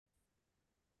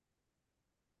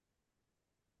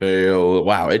Oh,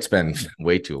 wow, it's been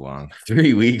way too long.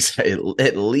 3 weeks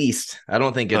at least. Huh. I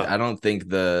don't think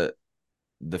the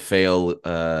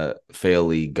fail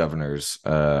league governors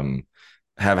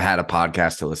have had a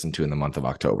podcast to listen to in the month of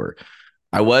October.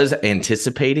 I was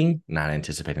anticipating, not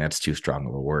anticipating, that's too strong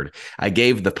of a word. I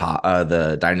gave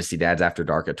the Dynasty Dads After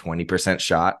Dark a 20%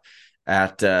 shot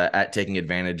at taking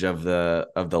advantage of the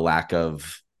lack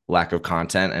of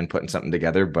content and putting something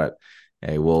together, but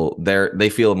hey, well, they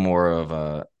feel like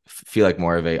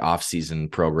more of a off-season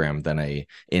program than a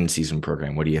in-season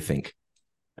program. What do you think?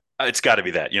 It's got to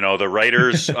be that. The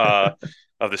writers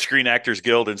of the Screen Actors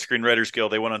Guild and Screenwriters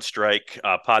Guild, they went on strike.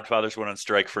 Podfathers went on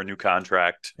strike for a new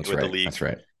contract That's with the right. league. That's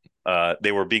right.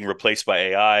 They were being replaced by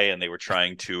AI, and they were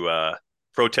trying to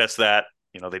protest that.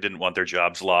 They didn't want their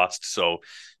jobs lost. So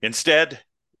instead,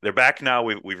 they're back now.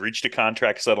 We've reached a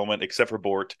contract settlement, except for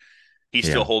Bort. He's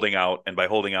still Yeah, holding out, and by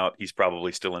holding out, he's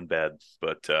probably still in bed.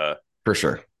 But for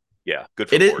sure. yeah, good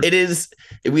for It is. Bort. It is.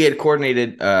 We had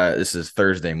coordinated. This is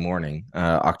Thursday morning,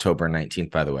 October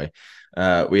 19th. By the way,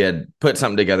 we had put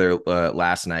something together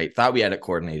last night. Thought we had it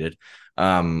coordinated,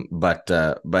 but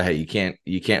hey, you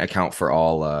can't account for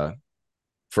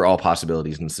all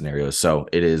possibilities and scenarios. So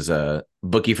it is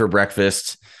bookie for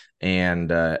breakfast and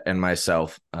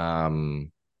myself,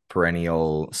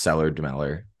 perennial seller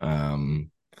dweller.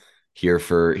 Here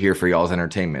for y'all's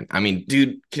entertainment. I mean,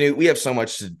 dude, we have so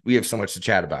much to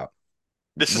chat about.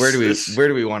 This where do is we this. where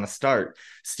do we want to start?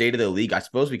 State of the league. I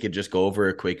suppose we could just go over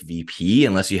a quick VP,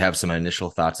 unless you have some initial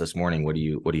thoughts this morning. What do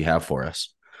you have for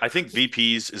us? I think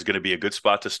VPs is going to be a good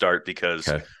spot to start because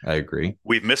Okay, I agree.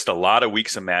 we've missed a lot of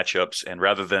weeks of matchups, and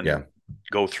rather than Yeah,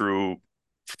 go through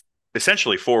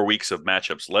essentially 4 weeks of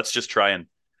matchups, let's just try and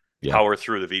yeah, power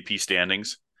through the VP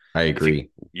standings. I If you agree.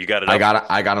 you got it I up, got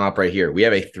I got them up right here. We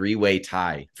have a three-way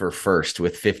tie for first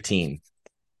with 15.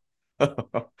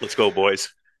 let's go,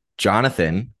 boys.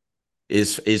 Jonathan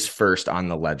is first on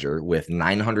the ledger with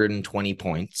 920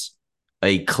 points,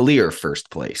 a clear first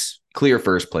place.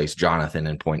 Jonathan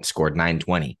in points scored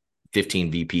 920,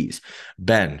 15 VPs.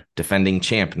 Ben, defending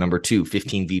champ, number two,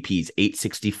 15 VPs,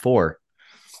 864.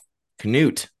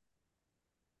 Canute,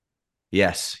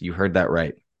 yes, you heard that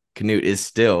right. Canute is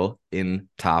still in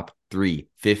top three,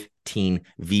 15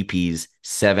 VPs,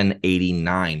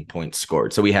 789 points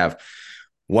scored. So we have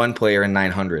one player in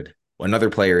 900, another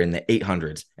player in the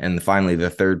 800s, and finally the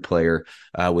third player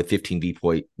with 15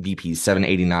 VPs,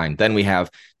 789. Then we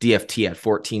have DFT at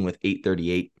 14 with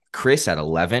 838, Chris at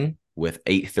 11 with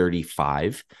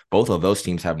 835. Both of those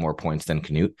teams have more points than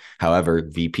Canute. However,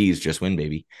 VPs just win,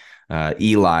 baby.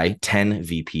 Eli, 10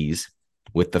 VPs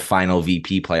with the final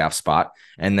VP playoff spot.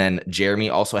 And then Jeremy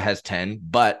also has 10,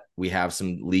 but we have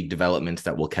some league developments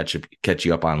that we'll catch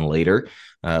you up on later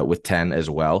with 10 as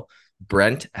well.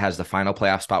 Brent has the final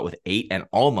playoff spot with 8 and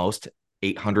almost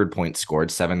 800 points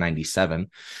scored, 797.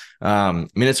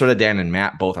 Minnesota Dan and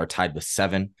Matt both are tied with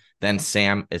 7. Then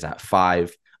Sam is at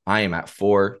 5. I am at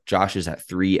 4. Josh is at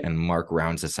 3. And Mark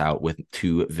rounds us out with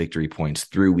 2 victory points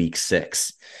through week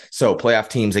 6. So playoff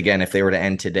teams, again, if they were to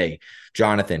end today,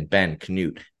 Jonathan, Ben,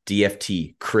 Canute,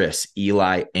 DFT, Chris,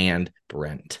 Eli, and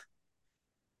Brent.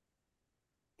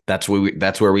 That's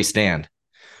where we stand.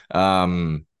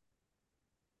 Um,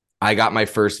 I got my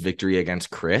first victory against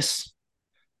Chris.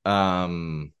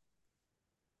 Um,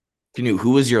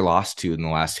 who was your loss to in the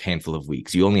last handful of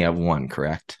weeks? You only have one,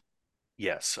 correct?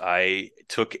 Yes, I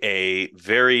took a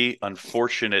very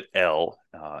unfortunate L,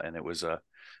 and it was a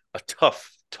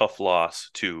tough loss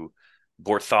to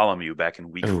Bartholomew back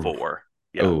in week Oh, 4.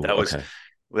 Yeah, oh, that okay.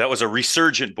 was a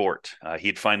resurgent Bort.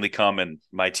 He'd finally come, and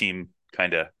my team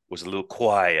kind of was a little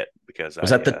quiet because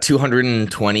Was I that the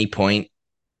 220 point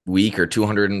week or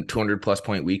 200 plus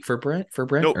point week for Brent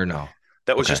nope, or no?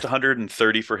 that was Okay. just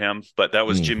 130 for him. But that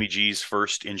was Mm, Jimmy G's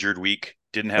first injured week.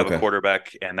 Didn't have a okay.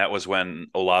 quarterback, and that was when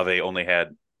Olave only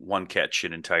had one catch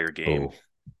an entire game. Oh,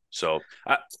 So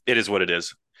it is what it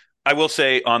is. I will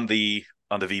say on the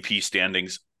VP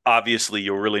standings, obviously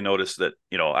you'll really notice that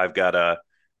I've got a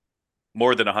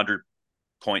more than 100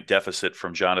 point deficit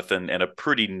from Jonathan and a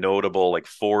pretty notable like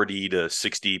 40 to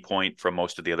 60 point from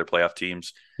most of the other playoff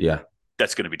teams. yeah.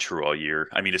 That's going to be true all year.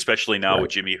 I mean, especially now with Right.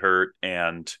 Jimmy hurt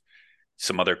and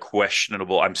some other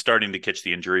questionable. I'm starting to catch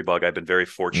the injury bug. I've been very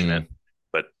fortunate, Mm,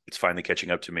 but it's finally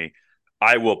catching up to me.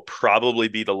 I will probably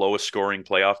be the lowest scoring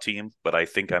playoff team, but I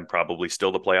think I'm probably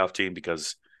still the playoff team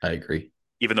because I agree.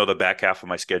 even though the back half of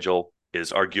my schedule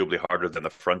is arguably harder than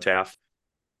the front half,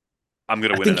 I'm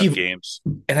going to I win think enough you've games.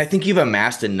 and I think you've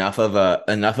amassed enough of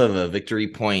a victory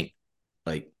point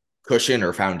like cushion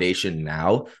or foundation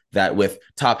now that with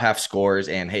top half scores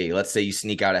and hey, let's say you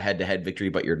sneak out a head to head victory,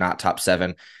 but you're not top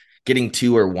 7. getting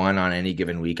 2 or 1 on any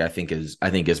given week, I think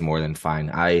is more than fine.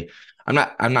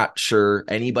 I'm not sure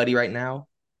anybody right now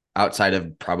outside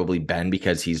of probably Ben,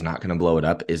 because he's not going to blow it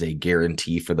up, is a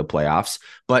guarantee for the playoffs.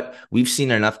 But we've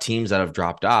seen enough teams that have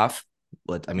dropped off.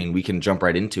 I mean, we can jump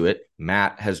right into it.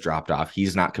 Matt has dropped off.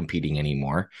 He's not competing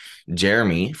anymore.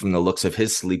 Jeremy, from the looks of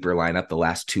his sleeper lineup the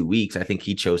last 2 weeks, I think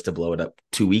he chose to blow it up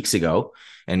 2 weeks ago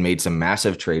and made some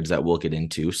massive trades that we'll get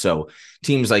into. So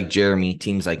teams like Jeremy,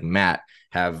 teams like Matt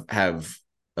have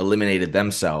eliminated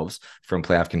themselves from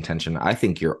playoff contention. I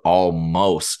think you're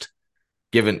almost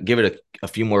give it a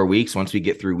few more weeks. Once we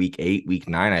get through week 8, week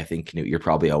 9, I think, Knut, you're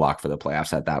probably a lock for the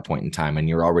playoffs at that point in time, and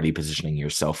you're already positioning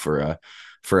yourself for a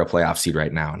playoff seed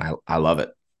right now. And I love it.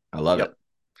 I love Yep.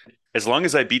 it. As long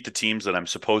as I beat the teams that I'm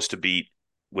supposed to beat,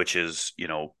 which is,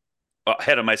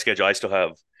 ahead of my schedule, I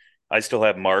still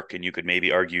have Mark, and you could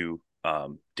maybe argue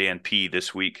Dan P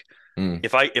this week. Mm,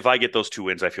 If I get those 2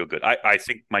 wins, I feel good. I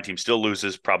think my team still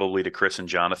loses probably to Chris and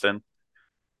Jonathan.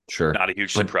 sure. Not a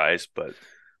huge But surprise, but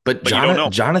but you don't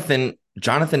know. Jonathan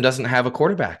doesn't have a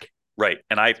quarterback, Right.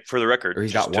 And for the record, or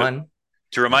he's got just to one.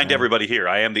 to I remind know. everybody here,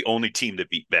 I am the only team to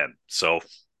beat Ben. So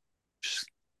just,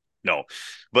 no.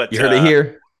 But You heard it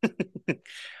here.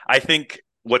 I think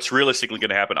what's realistically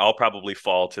going to happen, I'll probably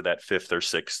fall to that fifth or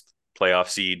sixth playoff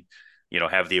seed,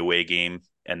 have the away game,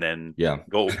 and then Yeah.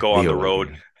 go The on the away road,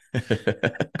 game.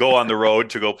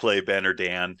 to go play Ben or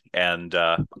Dan. And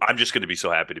I'm just going to be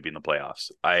so happy to be in the playoffs.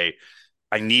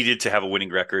 I needed to have a winning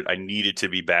record. I needed to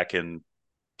be back in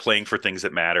playing for things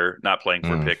that matter, not playing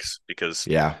for Mm, picks, because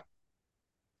yeah.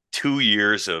 2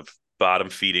 years of bottom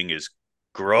feeding is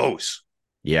gross.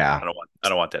 Yeah. I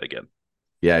don't want that again.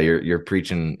 Yeah, you're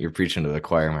preaching to the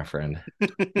choir, my friend.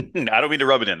 I don't mean to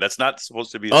rub it in. That's not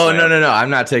supposed to be a Oh, no, slam. no, no.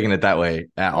 I'm not taking it that way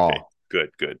at Okay, all. good,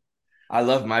 good. I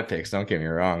love my picks. Don't get me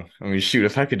wrong. I mean, shoot,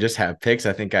 if I could just have picks,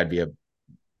 I think I'd be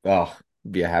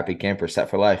a happy camper set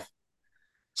for life.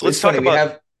 So let's It's talk funny.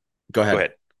 about. Go Go ahead.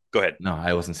 ahead. Go ahead. No,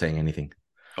 I wasn't saying anything.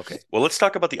 Okay. Well, let's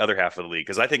talk about the other half of the league,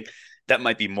 because I think that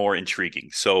might be more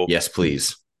intriguing. So, Yes,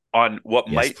 please. on what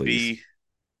Yes, might please. be,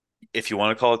 if you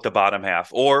want to call it the bottom half,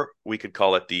 or we could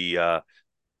call it the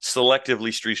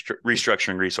selectively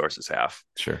restructuring resources half.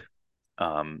 Sure.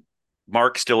 Um,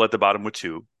 Mark's still at the bottom with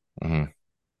 2. Hmm.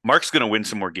 Mark's going to win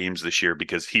some more games this year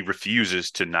because he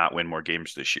refuses to not win more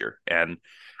games this year. And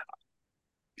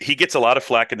he gets a lot of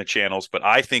flack in the channels, but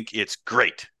I think it's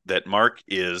great that Mark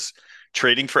is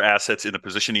trading for assets in the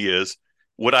position he is.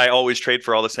 Would I always trade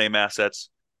for all the same assets?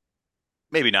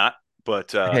 Maybe not,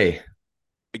 but Hey,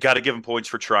 got to give him points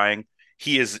for trying.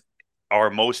 He is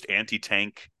our most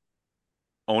anti-tank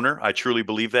owner. I truly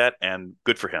believe that, and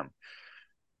good for him.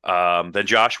 Then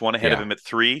Josh won ahead of yeah, him at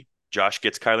 3. Josh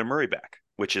gets Kyler Murray back,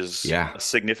 which is yeah. a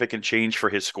significant change for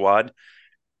his squad.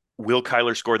 Will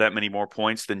Kyler score that many more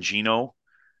points than Geno?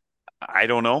 I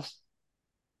don't know.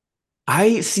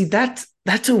 I see that's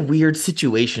a weird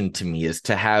situation to me, is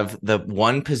to have the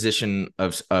one position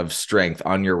of strength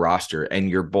on your roster and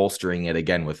you're bolstering it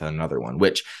again with another one,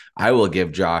 which I will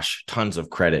give Josh tons of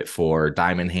credit for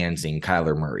diamond handsing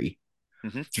Kyler Murray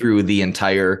Mm-hmm. through the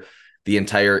entire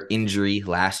injury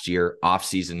last year,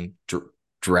 offseason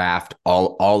draft,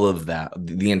 all of that,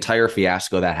 the entire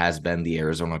fiasco that has been the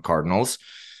Arizona Cardinals.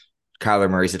 Kyler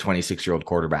Murray's a 26-year-old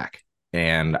quarterback,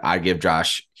 and I give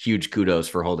Josh huge kudos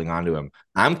for holding on to him.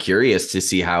 I'm curious to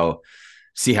see how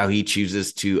he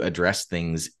chooses to address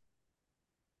things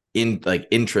in like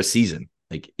intra season,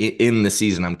 like in the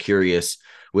season. I'm curious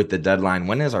with the deadline.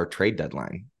 When is our trade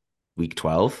deadline? Week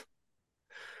 12,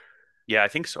 Yeah, I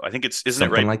think so. I think isn't it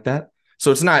something right? like that.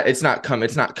 So it's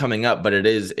not coming up, but it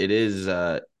is in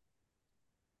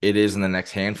the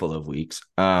next handful of weeks.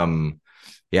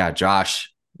 Yeah,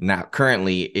 Josh now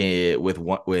currently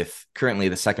with currently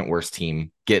the second worst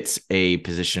team gets a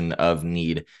position of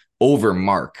need over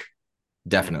Mark. Mm-hmm.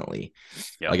 Definitely.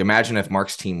 Yeah, Like, imagine if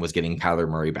Mark's team was getting Kyler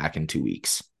Murray back in 2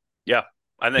 weeks, yeah.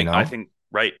 you I know? think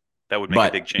right. That would make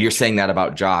a big But you're change. saying that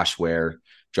about Josh, where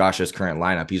Josh's current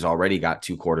lineup, he's already got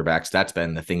 2 quarterbacks. That's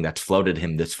been the thing that's floated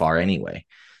him this far anyway.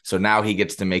 So now he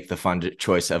gets to make the fun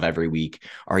choice of every week.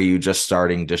 Are you just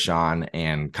starting Deshaun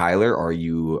and Kyler, or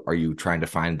are you trying to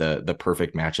find the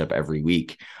perfect matchup every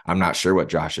week? I'm not sure what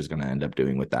Josh is going to end up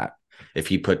doing with that. If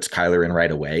he puts Kyler in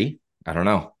right away, I don't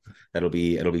know. It'll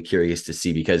be curious to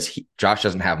see, because Josh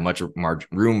doesn't have much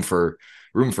room for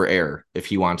error if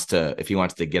he wants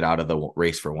to get out of the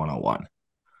race for 101.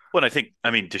 Well, and I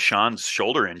mean, Deshaun's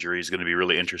shoulder injury is going to be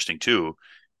really interesting too.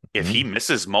 If he Mhm.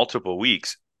 misses multiple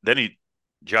weeks, then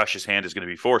Josh's hand is going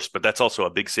to be forced. But that's also a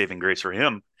big saving grace for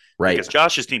him, because Right.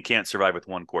 Josh's team can't survive with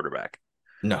one quarterback.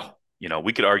 No.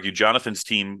 We could argue Jonathan's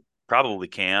team probably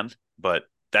can, but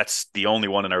that's the only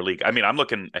one in our league. I mean, I'm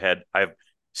looking ahead. I have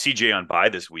CJ on bye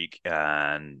this week,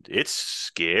 and it's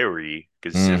scary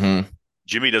because if Mm-hmm.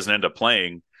 Jimmy doesn't end up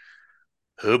playing,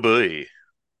 oh boy.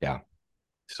 Yeah.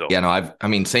 So Yeah, no, I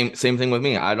mean, same thing with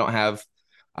me. I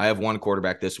have one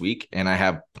quarterback this week, and I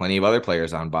have plenty of other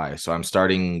players on bye. So I'm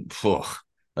starting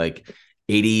like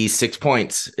 86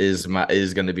 points is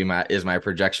going to be my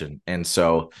projection. And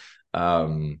so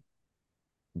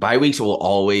bye weeks will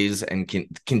always and can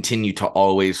continue to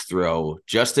always throw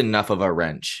just enough of a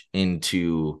wrench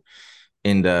into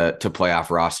playoff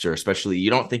roster. Especially, you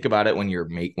don't think about it when you're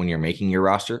making your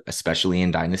roster, especially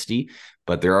in dynasty,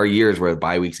 but there are years where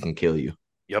bye weeks can kill you.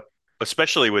 yep.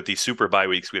 Especially with these super bye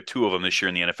weeks. We have two of them this year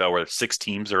in the NFL where 6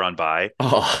 teams are on bye.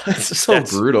 Oh, it's so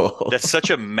That's brutal. that's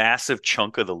such a massive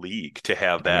chunk of the league to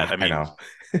have that. Yeah, I I mean,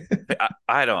 know.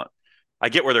 I don't I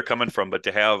get where they're coming from, but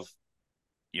to have,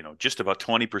 just about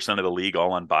 20% of the league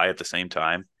all on bye at the same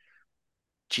time,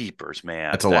 jeepers,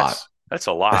 man. That's a lot. That's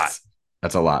a lot. That's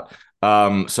that's a lot.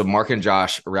 So Mark and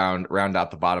Josh round out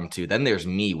the bottom two. Then there's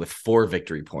me with 4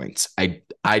 victory points.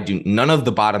 I do none of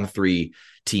the bottom three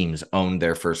teams own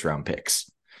their first round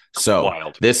picks. So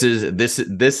Wild. this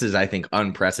is I think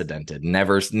unprecedented.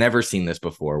 Never seen this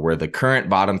before, where the current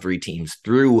bottom three teams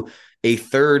through a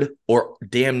third or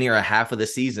damn near a half of the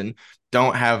season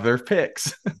don't have their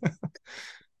picks.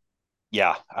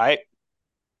 Yeah. I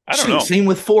don't Shoot, know. same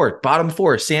with four, bottom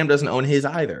four. Sam doesn't own his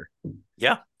either.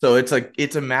 Yeah. So it's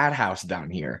a madhouse down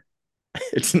here.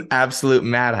 It's an absolute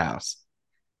madhouse.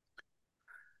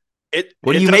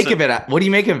 What do It you make doesn't of it? What do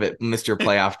you make of it, Mr.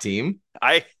 Playoff Team?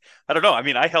 I I don't know. I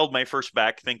mean, I held my first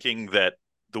back thinking that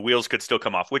the wheels could still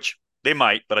come off, which they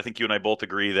might, but I think you and I both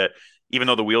agree that even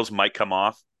though the wheels might come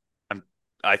off, I'm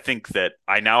I think that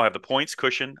I now have the points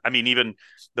cushion. I mean, even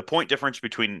the point difference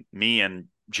between me and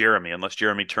Jeremy, unless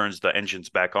Jeremy turns the engines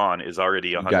back on, is already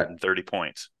You got 130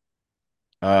 points.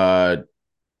 uh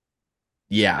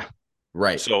yeah,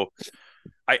 right. So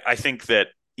I think that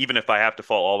even if I have to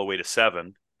fall all the way to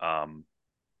 7,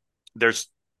 there's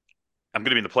I'm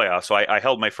going to be in the playoffs. So I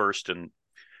held my first, and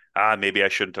maybe I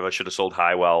shouldn't have. I should have sold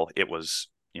high. Well, it was,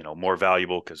 more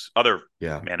valuable because other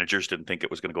Yeah. managers didn't think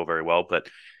it was going to go very well. But,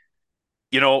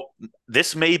 you know,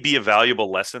 this may be a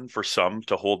valuable lesson for some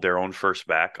to hold their own first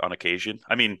back on occasion.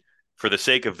 I mean, for the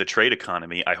sake of the trade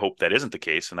economy, I hope that isn't the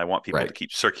case. And I want people to Right.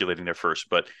 keep circulating their first.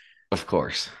 But Of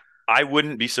course. I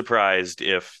wouldn't be surprised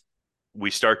if we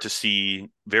start to see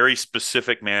very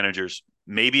specific managers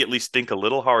maybe at least think a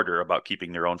little harder about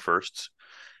keeping their own firsts,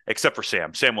 except for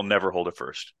Sam. Sam will never hold a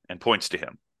first, and points to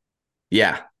him.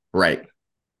 Yeah, right.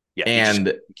 Yeah, And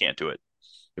he can't do it.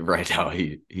 right now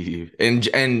he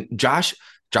and Josh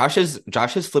has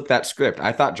flipped that script.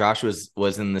 I thought Josh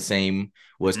was in the same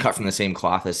was Mhm. cut from the same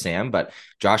cloth as Sam, but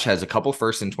Josh has a couple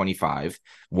firsts in 25,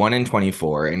 one in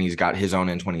 24, and he's got his own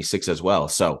in 26 as well.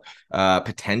 So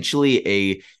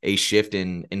potentially a shift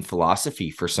in philosophy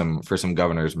for some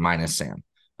governors minus Sam.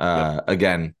 Yep.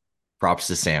 Again, props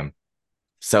to Sam.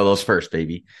 Sell those first,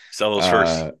 baby. Sell those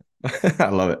first. Uh I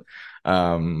love it.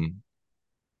 Um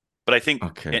But I think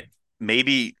okay.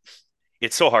 maybe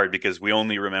it's so hard because we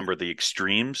only remember the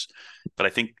extremes. But I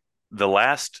think the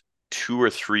last 2 or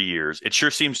 3 years, it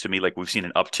sure seems to me like we've seen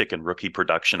an uptick in rookie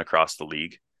production across the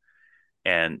league.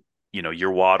 And,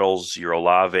 your Waddles, your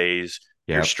Olaves,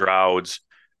 your Yep. Strouds,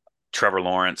 Trevor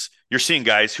Lawrence, you're seeing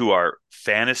guys who are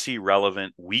fantasy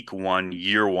relevant week one,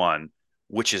 year one,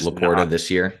 which is Laporta not this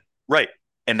year. right.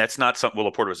 And that's not something.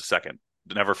 Well, Laporta was a second.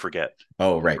 Never forget.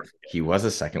 Oh, right. Never He was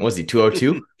a second. Was he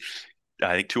 202?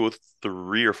 I think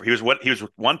 203 or 4. He was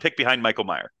one pick behind Michael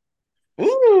Meyer.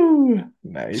 Ooh,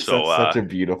 nice. So That's such a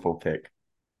beautiful pick.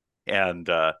 and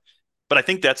but I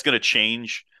think that's going to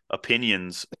change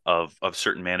opinions of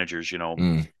certain managers,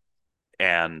 Mm,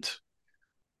 and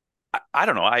I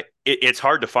don't know. It's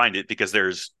hard to find it because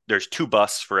there's 2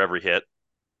 busts for every hit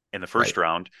in the right, first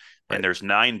round, and right, there's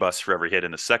 9 busts for every hit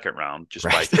in the second round, just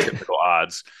by right. typical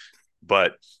odds.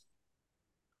 But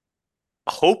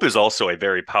hope is also a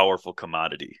very powerful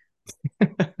commodity.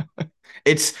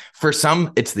 It's for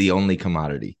some, it's the only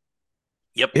commodity.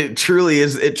 Yep. It truly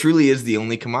is. It truly is the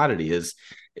only commodity.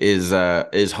 Is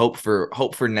hope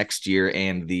for next year,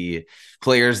 and the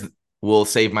players will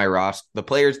save my roster. The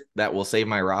players that will save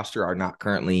my roster are not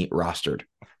currently rostered.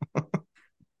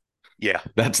 Yeah.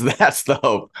 That's the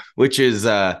hope, which is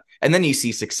and then you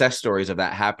see success stories of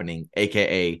that happening,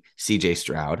 aka CJ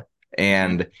Stroud. Hmm.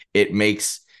 And it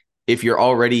makes if you're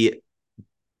already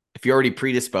if you're already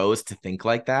predisposed to think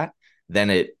like that,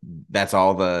 then that's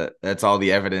all the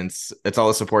evidence, it's all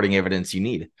the supporting evidence you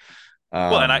need.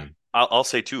 Well, and Um I'll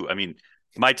say too. I mean,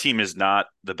 my team is not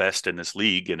the best in this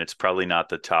league, and it's probably not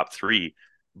the top 3.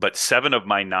 but 7 of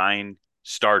my 9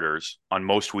 starters on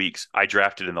most weeks I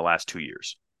drafted in the last 2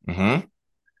 years. Mm-hmm.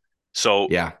 So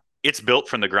Yeah. it's built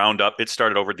from the ground up. It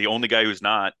started over. The only guy who's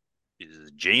not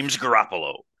is James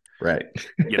Garoppolo, Right.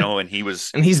 and he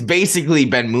was And he's basically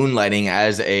been moonlighting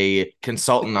as a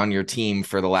consultant on your team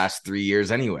for the last 3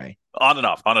 years anyway. on and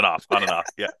off, on and off, on and off.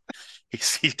 Yeah,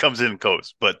 he comes in and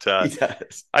goes, but He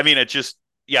does. I mean, it just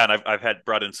yeah, and I've had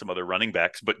brought in some other running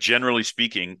backs, but generally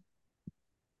speaking,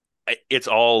 it's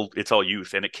all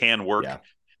youth, and it can work. Yeah.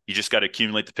 You just got to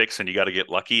accumulate the picks, and you got to get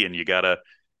lucky, and you got to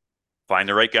find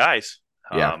the right guys.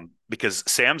 Yeah. Because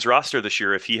Sam's roster this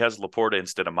year, if he has Laporta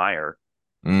instead of Meyer,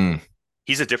 Mm.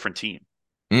 he's a different team.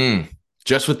 Mm.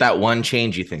 Just with that one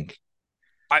change, you think?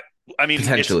 I I mean, it's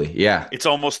Potentially. Yeah. it's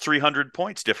almost 300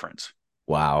 points difference.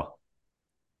 Wow.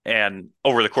 And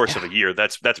over the course of Yeah. a year,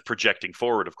 that's projecting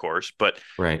forward, of course, but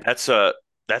Right. that's a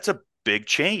big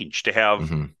change to have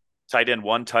Mm-hmm. tight end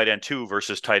 1, tight end 2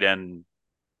 versus tight end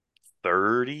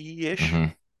 30-ish.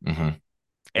 Mm-hmm. Mm-hmm. Yeah.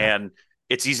 And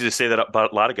it's easy to say that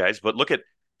about a lot of guys, but look at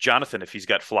Jonathan if he's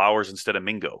got Flowers instead of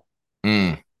Mingo,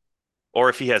 Mm. or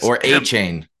if he has Or A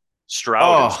Chain.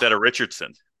 Stroud Oh, instead of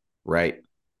Richardson. right.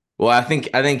 Well, I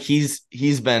think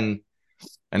he's been,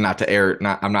 and not to air,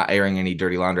 not I'm not airing any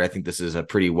dirty laundry. I think this is a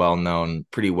pretty well known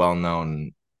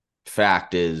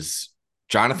fact is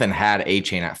Jonathan had A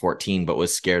Chain at 14, but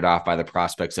was scared off by the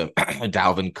prospects of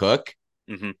Dalvin Cook.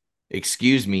 Mm-hmm.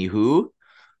 Excuse me, who?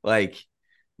 Like,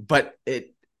 but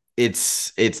it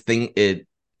is Yep.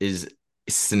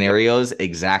 scenarios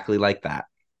exactly like that.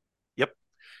 Yep.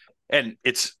 And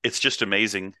it's just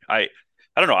amazing. I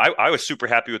don't know. I was super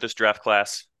happy with this draft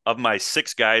class. Of my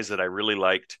 6 guys that I really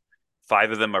liked,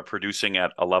 5 of them are producing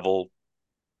at a level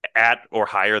at or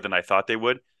higher than I thought they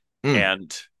would. Mm.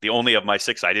 And the only of my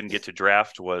 6 I didn't get to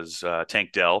draft was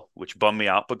Tank Dell, which bummed me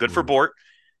out. But good for Mm. Bort.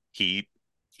 He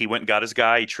he went and got his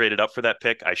guy. He traded up for that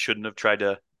pick. I shouldn't have tried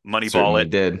to moneyball Certainly it,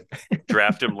 did.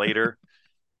 draft him later.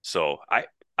 So I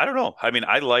don't know. I mean,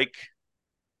 I like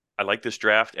this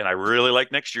draft, and I really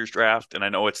like next year's draft. And I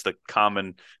know it's the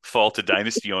common fault of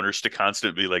dynasty owners to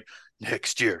constantly be like,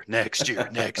 next year, next year,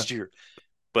 next year.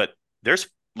 But there's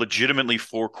legitimately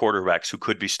 4 quarterbacks who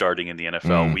could be starting in the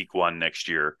NFL Mm. week 1 next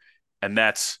year. And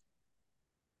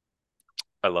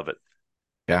I love it.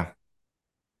 Yeah.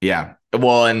 Yeah.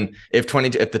 Well, and if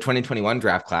the 2021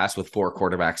 draft class with 4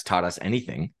 quarterbacks taught us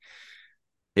anything,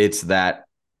 it's that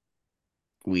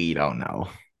we don't know.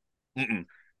 Mm-mm,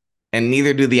 And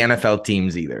neither do the NFL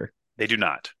teams either. they do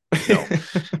not. No,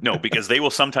 no, because they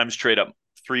will sometimes trade up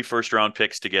 3 first-round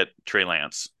picks to get Trey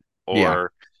Lance, Yeah.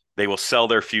 or they will sell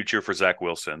their future for Zach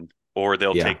Wilson, or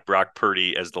they'll Yeah. take Brock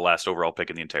Purdy as the last overall pick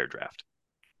in the entire draft.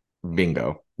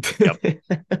 Bingo. Yep.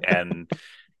 And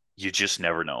you just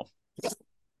never know.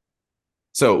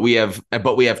 So we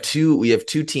have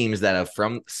two teams that have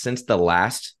from since the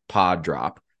last pod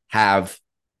drop have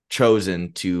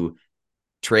chosen to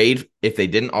trade if they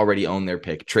didn't already own their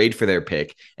pick, trade for their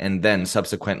pick, and then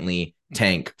subsequently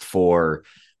tank for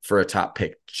a top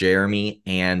pick. Jeremy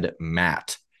and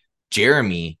Matt.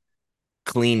 Jeremy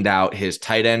cleaned out his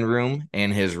tight end room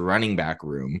and his running back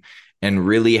room and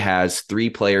really has 3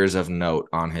 players of note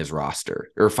on his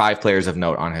roster, or 5 players of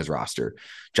note on his roster: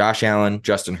 Josh Allen,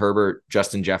 Justin Herbert,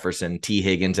 Justin Jefferson, T.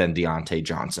 Higgins, and Deontay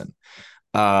Johnson.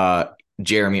 Uh,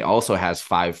 Jeremy also has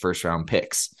 5 first round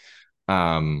picks.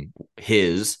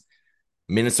 His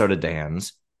Minnesota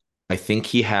Dan's, I think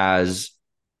he has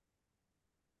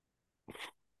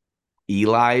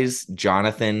Eli's,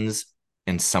 Jonathan's,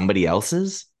 and somebody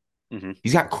else's. Mm-hmm.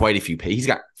 He's got quite a few. He's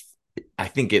got, I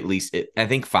think, at least, I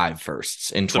think 5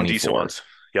 firsts in Some decent 24. ones.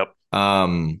 Yep.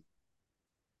 Um,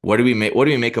 what do we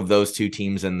make of those 2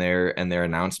 teams and their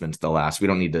announcements? The last, we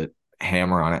don't need to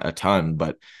hammer on it a ton,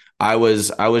 but I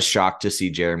was shocked to see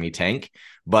Jeremy tank,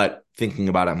 but thinking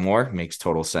about it more makes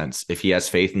total sense. If he has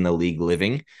faith in the league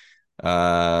living,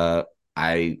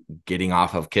 I getting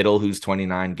off of Kittle, who's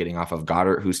 29, getting off of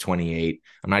Goddard, who's 28.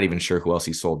 I'm not even sure who else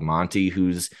he sold. Monty,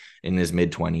 who's in his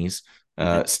mid 20s,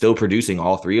 Mm-hmm. still producing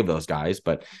all 3 of those guys,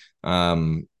 but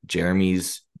Jeremy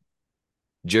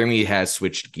has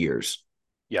switched gears.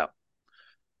 Yeah.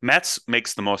 Matt's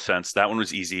makes the most sense. That one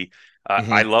was easy. I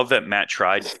Mm-hmm. love that Matt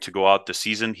tried to go out the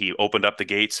season. He opened up the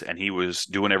gates and he was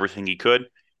doing everything he could.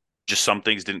 Just some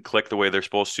things didn't click the way they're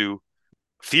supposed to.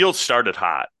 Fields started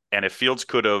hot, and if Fields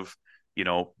could have,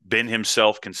 been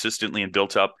himself consistently and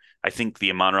built up, I think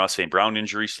the Amon-Ra St. Brown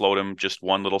injury slowed him just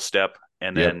one little step,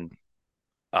 and Yep.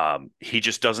 then he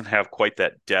just doesn't have quite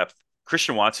that depth.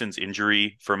 Christian Watson's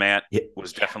injury for Matt Yeah.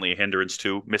 was definitely a hindrance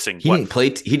too. Missing He what? didn't play.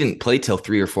 He didn't play till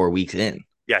 3 or 4 weeks in.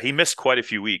 Yeah, he missed quite a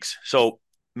few weeks. So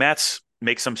Matt's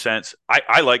makes some sense.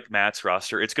 I like Matt's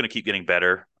roster. It's going to keep getting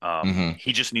better. Hmm.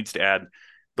 He just needs to add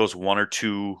those one or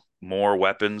two more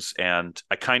weapons, and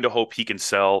I kind of hope he can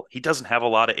sell. He doesn't have a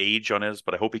lot of age on his,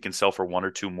 but I hope he can sell for one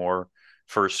or two more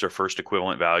first or first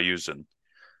equivalent values, and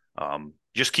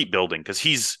just keep building because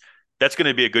he's that's going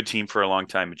to be a good team for a long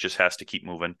time. It just has to keep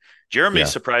moving. Jeremy Yeah.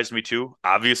 surprised me too.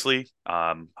 Obviously,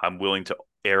 I'm willing to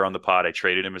err on the pod. I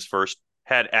traded him his first.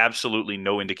 Had absolutely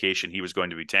no indication he was going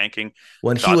to be tanking.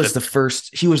 When he Thought was that, the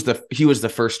first, he was the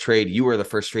first trade. You were the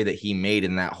first trade that he made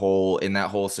in that whole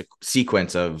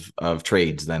sequence of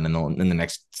trades. Then in the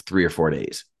next 3 or 4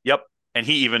 days. yep. And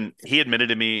he admitted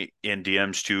to me in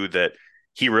DMs too that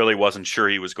he really wasn't sure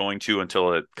he was going to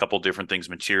until a couple different things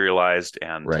materialized.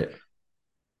 And Right.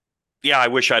 yeah, I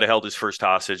wish I'd have held his first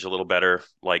hostage a little better.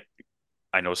 Like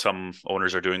I know some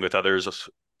owners are doing with others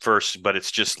first, but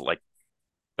it's just like,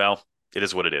 well, it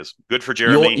is what it is. Good for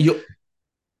You'll Jeremy. you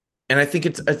and I think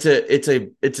it's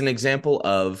an example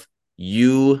of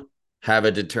you have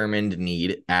a determined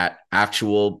need at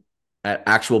actual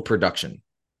production,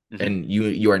 Hmm. and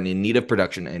you are in need of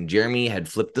production. And Jeremy had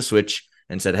flipped the switch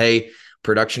and said, "Hey,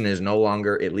 production is no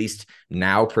longer, at least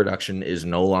now, production is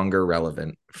no longer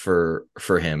relevant for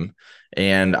him."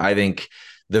 And I think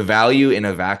the value in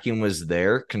a vacuum was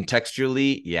there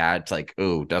contextually. Yeah, it's like,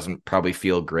 oh, doesn't probably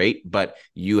feel great, but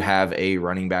you have a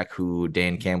running back who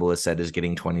Dan Campbell has said is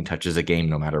getting 20 touches a game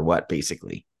no matter what,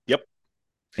 basically. Yep.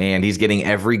 And he's getting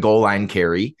every goal line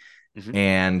carry, Hmm.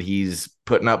 and he's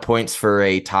putting up points for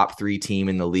a top 3 team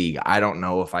in the league. I don't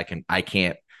know if I can't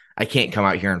come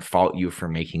out here and fault you for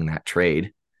making that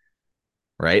trade,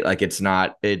 right? Like it's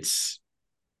not, it's,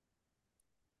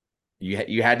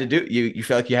 you had to do, you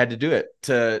feel like you had to do it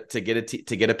to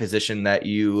get a position that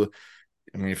you,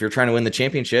 I mean, if you're trying to win the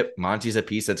championship, Monty's a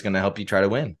piece that's going to help you try to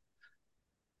win.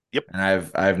 Yep. And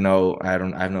I have no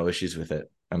issues with it.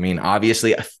 I mean,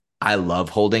 obviously I love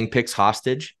holding picks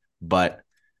hostage, but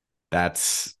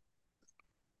that's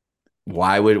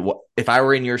why would, if I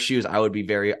were in your shoes, I would be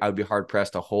hard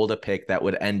pressed to hold a pick that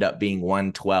would end up being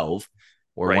 112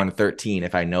 or Right. 113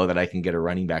 if I know that I can get a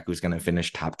running back who's going to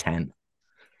finish top 10.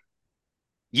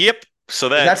 Yep. So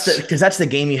Because that's the that's because that's the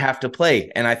game you have to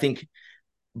play. And I think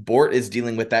Bort is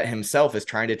dealing with that himself, is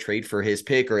trying to trade for his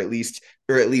pick, or at least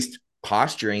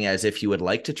posturing as if he would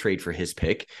like to trade for his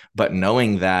pick, but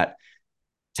knowing that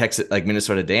Texas, like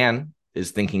Minnesota Dan,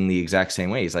 is thinking the exact same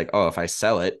way. He's like, oh, if I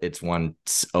sell it, it's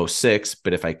 106,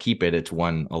 but if I keep it, it's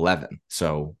 111.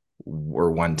 So we're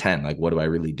 110. Like, what do I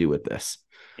really do with this?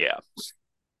 yeah.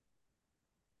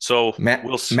 So Matt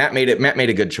we'll Matt made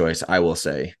a good choice, I will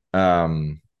say.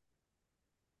 Because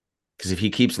if he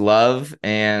keeps Love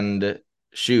and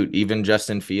shoot, even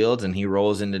Justin Fields, and he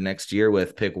rolls into next year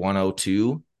with pick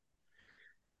 102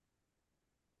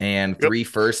 and yep. 3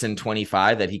 firsts in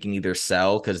 25 that he can either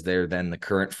sell because they're then the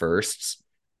current firsts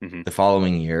Hmm. the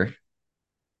following year,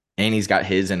 and he's got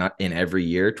his in every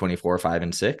year, 24, 5,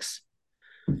 and 6.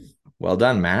 Well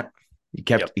done, Matt. You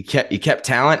kept Yep. you kept you kept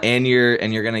talent, and you're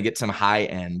gonna get some high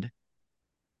end.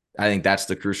 I think that's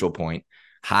the crucial point.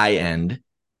 High end.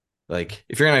 Like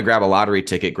if you're gonna grab a lottery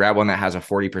ticket, grab one that has a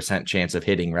 40% chance of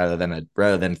hitting rather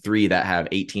than 3 that have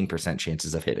 18%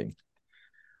 chances of hitting.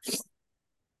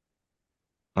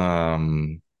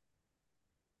 Um,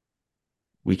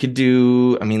 we could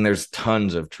do. I mean, there's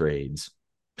tons of trades,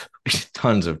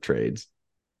 tons of trades.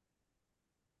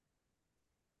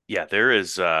 Yeah, there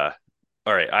is all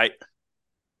right.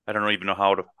 I don't even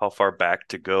know how far back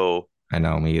to go. I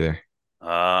know, me either.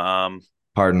 Um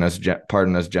Pardon us,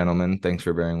 gentlemen. Thanks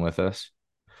for bearing with us.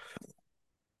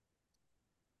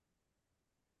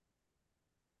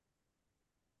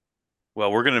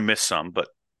 well, we're gonna miss some, but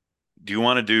do you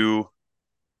want to do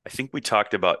I think we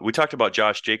talked about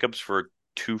Josh Jacobs for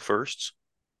two firsts.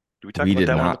 Did we talk We about did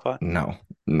that one on the not. pot? No,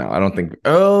 no, I don't think.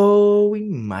 Oh, we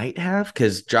might have,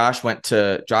 because Josh went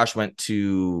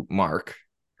to Mark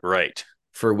Right.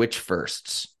 for which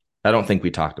firsts. I don't think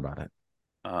we talked about it.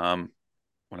 Um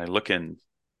when I look in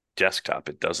desktop,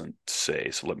 it doesn't say.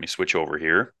 So let me switch over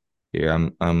here. Here,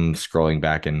 I'm scrolling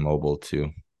back in mobile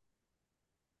too.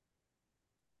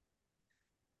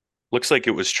 Looks like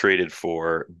it was traded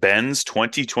for Ben's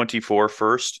 2024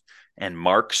 first and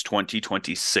Mark's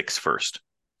 2026 first,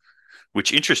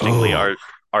 which interestingly Oh,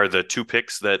 are the two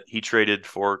picks that he traded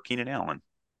for Keenan Allen.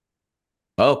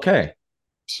 okay.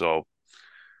 So,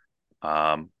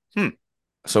 um,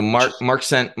 So Mark just Mark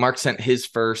sent Mark sent his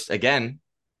first again.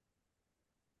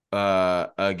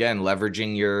 Again,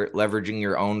 leveraging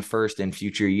your own first in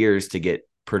future years to get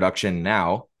production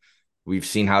now. We've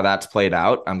seen how that's played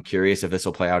out. I'm curious if this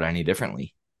will play out any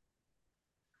differently.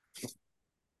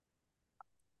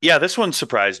 Yeah, this one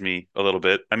surprised me a little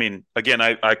bit. I mean, again,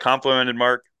 I complimented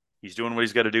Mark. He's doing what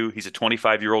he's got to do. He's a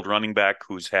 25-year-old running back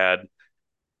who's had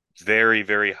very,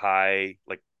 very high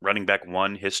like running back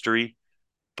one history,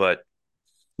 but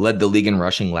Led the league in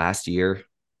rushing last year.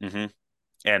 mhm.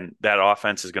 And that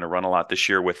offense is going to run a lot this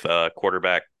year with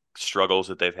quarterback struggles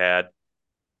that they've had.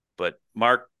 But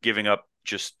Mark giving up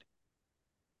just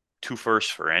two firsts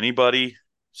for anybody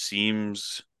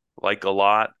seems like a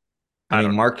lot. I I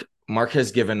mean, don't know. Mark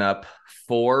has given up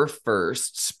four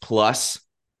firsts plus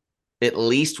at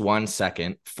least 1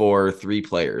 second for three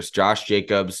players: Josh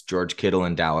Jacobs, George Kittle,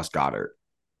 and Dallas Goddard.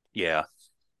 Yeah,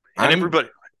 and I'm everybody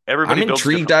I'm builds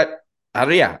intrigued differently.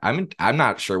 at. Yeah, I'm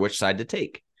not sure which side to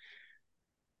take.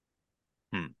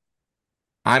 Hmm.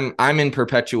 I'm in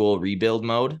perpetual rebuild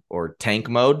mode or tank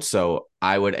mode, so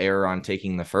I would err on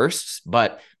taking the firsts.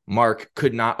 But Mark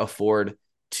could not afford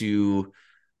to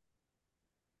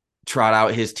trot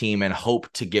out his team and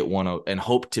hope to get and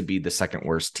hope to be the second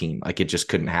worst team. Like it just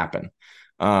couldn't happen.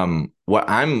 What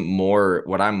I'm more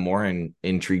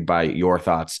intrigued by your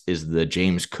thoughts is the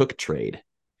James Cook trade.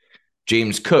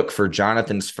 James Cook for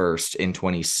Jonathan's first in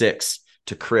 26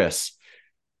 to Chris.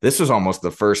 This was almost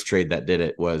the first trade that did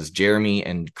it. Was Jeremy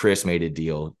and Chris made a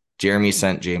deal. Jeremy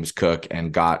sent James Cook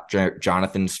and got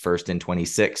Jonathan's first in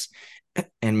 26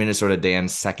 and Minnesota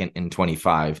Dan's second in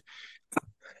 25.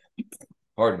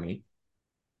 Pardon me.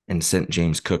 And sent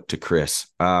James Cook to Chris.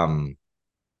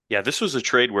 Yeah, this was a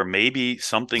trade where maybe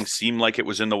something seemed like it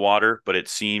was in the water, but it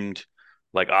seemed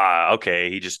like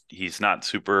okay, he's not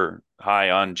super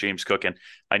high on James Cook, and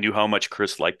I knew how much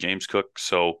Chris liked James Cook,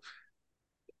 so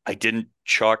I didn't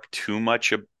chalk too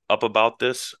much up about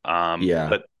this. Yeah.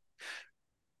 But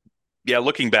yeah,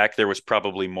 looking back, there was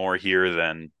probably more here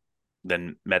than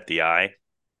met the eye.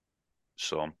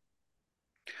 So,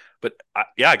 but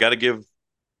yeah, I got to give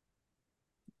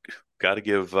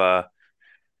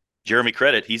Jeremy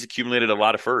credit. He's accumulated a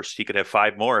lot of firsts. He could have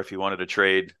five more if he wanted to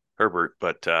trade Herbert,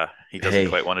 but he doesn't Hey,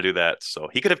 quite want to do that. So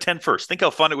he could have 10 firsts. Think how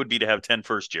fun it would be to have 10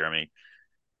 firsts, Jeremy.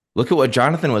 look at what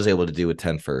Jonathan was able to do with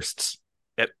 10 firsts.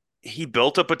 It, he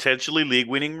built a potentially league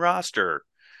winning roster.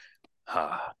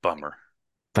 Bummer.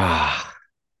 Ah,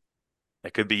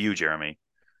 That could be you, Jeremy.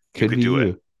 You could could be do it.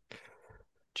 you.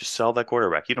 Just sell that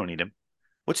quarterback. You don't need him.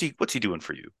 What's he doing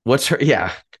for you?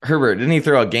 Yeah, Herbert, didn't he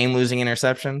throw a game losing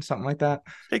interception? Something like that?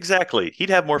 Exactly. He'd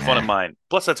have more fun at Nah. mine.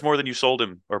 Plus, that's more than you sold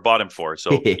him or bought him for.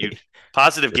 So you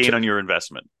positive gain on your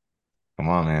investment. Come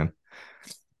on, man.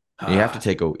 Ah, You have to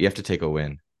take a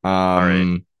win. all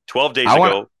right. 12 days I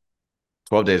want ago.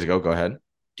 12 days ago. Go ahead.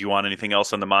 Do you want anything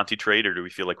else on the Monty trade, or do we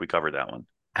feel like we covered that one?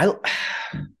 I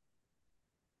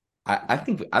I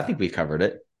think we covered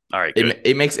it. All right, good.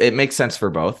 It makes sense for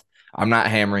both. I'm not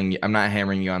hammering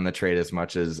you on the trade as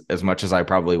much as I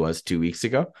probably was 2 weeks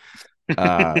ago.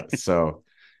 So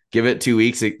give it 2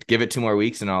 weeks, give it 2 more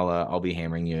weeks, and I'll be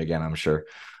hammering you again, I'm sure.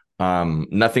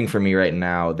 Nothing for me right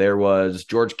now. There was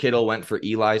George Kittle went for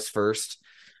Eli's first.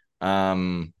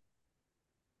 Um,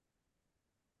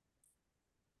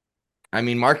 I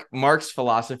mean, Mark's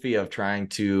philosophy of trying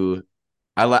to,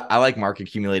 I like Mark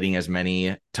accumulating as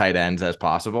many tight ends as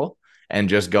possible and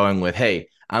just going with, hey,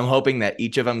 I'm hoping that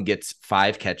each of them gets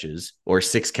 5 catches or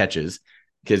 6 catches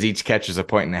because each catch is a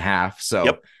point and a half. Yep.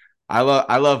 So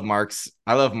I love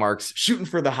Mark's shooting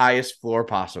for the highest floor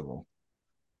possible.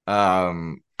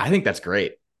 I think that's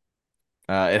great.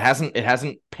 It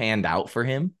hasn't panned out for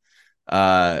him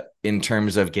in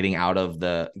terms of getting out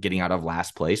of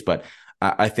last place, but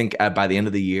I think by the end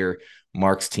of the year,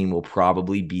 Mark's team will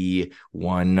probably be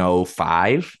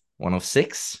 105,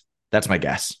 106. That's my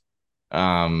guess.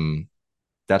 Um,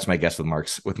 that's my guess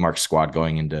with Mark's squad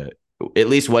going into at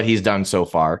least what he's done so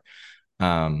far.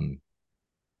 Um,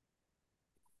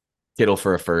 Kittle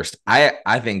for a first. I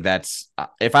think that's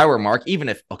if I were Mark, even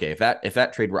if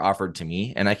that trade were offered to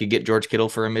me and I could get George Kittle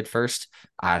for a mid first,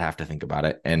 I'd have to think about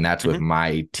it. And that's with Hmm.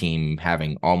 my team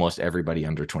having almost everybody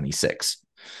under 26.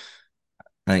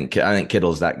 I think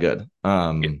Kittle's that good.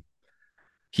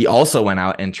 He also went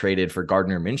out and traded for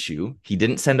Gardner Minshew. He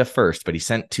didn't send a first, but he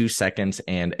sent 2 seconds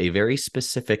and a very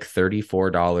specific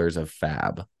 $34 of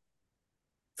fab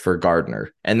for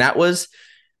Gardner. And that was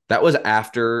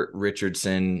after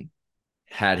Richardson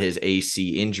had his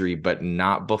AC injury, but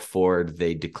not before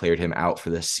they declared him out for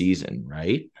the season,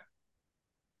 right?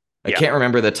 I Yeah. can't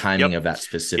remember the Yep. timing of that Yeah.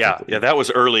 Yeah. specifically. That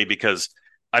was early because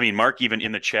I mean, Mark even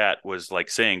in the chat was like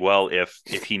saying, well, if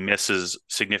he misses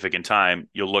significant time,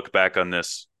 you'll look back on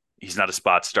this. He's not a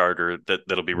spot starter.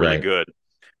 That'll be really Right. good.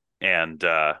 And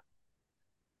I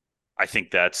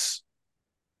think that's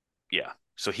yeah.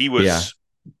 So he Yeah. was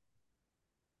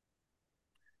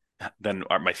Then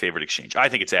my favorite exchange. I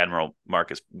think it's Admiral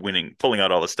Marcus winning, pulling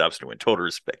out all the stops to win. Total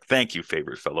respect. Thank you,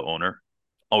 favorite fellow owner.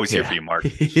 Always here for Yeah. you, Mark.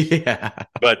 Yeah.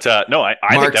 But no, I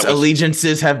think Mark's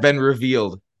allegiances have been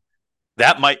revealed.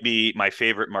 that might be my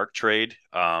favorite Mark trade,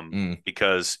 Mm,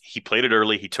 because he played it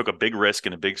early. He took a big risk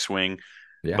and a big swing,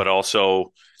 yeah. but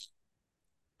also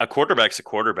a quarterback's a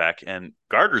quarterback, and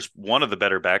Gardner's one of the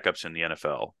better backups in the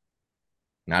NFL,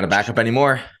 Not a which is backup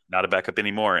anymore. not a backup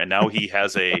anymore. And now he's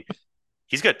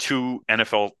got two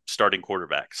NFL starting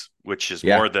quarterbacks, which is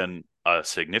more Yeah. than a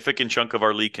significant chunk of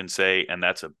our league can say, and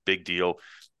that's a big deal,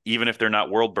 even if they're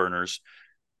not world burners.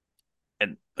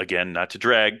 And again, not to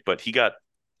drag, but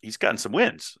he's gotten some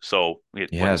wins. So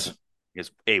He has. is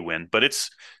a win, but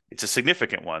it's a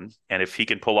significant one. And if he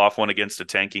can pull off one against a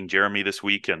tanking Jeremy this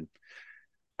week, and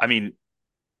I mean,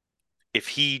 if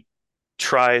he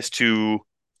tries to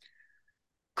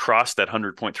cross that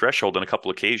 100-point threshold on a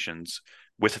couple occasions,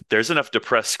 with there's enough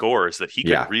depressed scores that he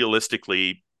could Yeah.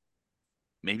 realistically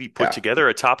maybe put Yeah. together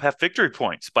a top half victory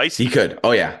point. He Spicy. could.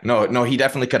 Oh yeah. No, he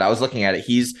definitely could. I was looking at it.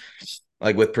 He's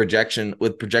like with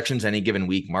projections any given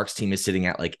week, Mark's team is sitting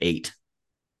at like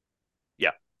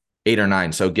Yeah. 8 or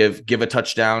 9. So give a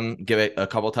touchdown, give it a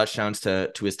couple touchdowns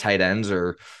to his tight ends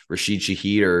or Rashid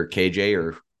Shaheed or KJ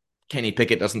or Kenny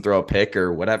Pickett doesn't throw a pick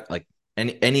or whatever. Like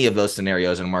any of those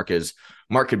scenarios, and Mark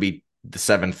could be the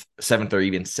seventh or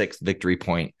even sixth victory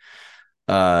point,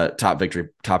 top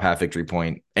half victory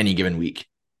point any given week.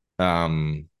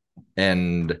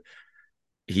 And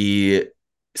he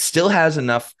still has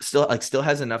enough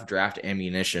draft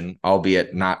ammunition,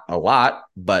 albeit not a lot,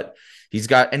 but he's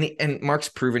got and Mark's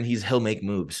proven he'll make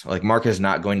moves. Like Mark is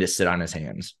not going to sit on his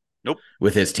hands Nope.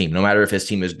 with his team, no matter if his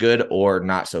team is good or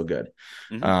not so good.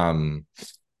 Mm-hmm. Um,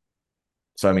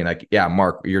 so I mean, like, yeah,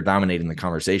 Mark, you're dominating the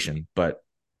conversation, but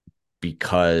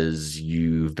because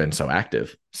you've been so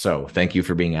active. So thank you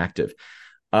for being active.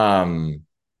 Um,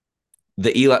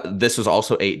 this was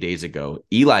also 8 days ago.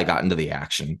 Eli got into the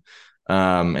action.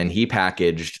 And he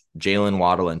packaged Jalen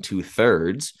Waddle and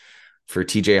 2/3 for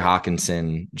TJ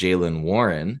Hawkinson, Jalen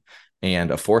Warren,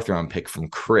 and a 4th-round pick from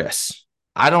Chris.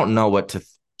 I don't know what to.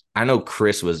 I know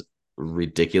Chris was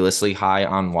ridiculously high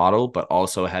on Waddle, but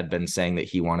also had been saying that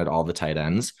he wanted all the tight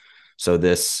ends. So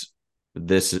this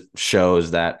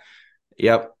shows that,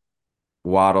 yep,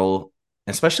 Waddle,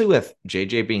 especially with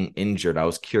JJ being injured. I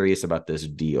was curious about this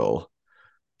deal.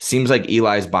 Seems like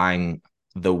Eli's buying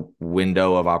the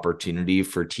window of opportunity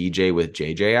for TJ with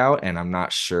JJ out, and I'm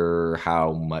not sure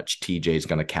how much TJ is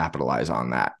going to capitalize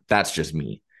on that. That's just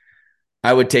me.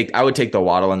 I would take the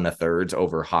Waddle in the thirds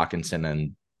over Hawkinson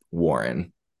and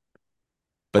Warren,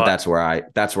 but But that's where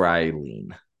I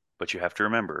lean. you have to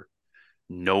remember,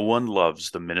 no one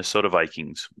loves the Minnesota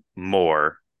Vikings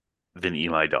more than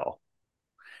Eli Dahl.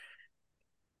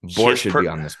 Bort His should per, be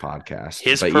on this podcast,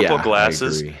 his but purple yeah, I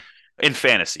glasses agree. in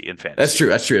fantasy, That's true.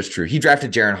 That's true. He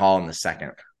drafted Jaron Hall in the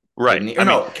second, Right. didn't he? I Or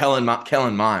mean, no,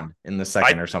 Kellen Mond in the I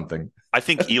second or something. I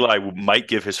think Eli might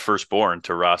give his firstborn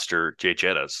to roster Jay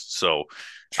Jettas. So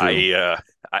True.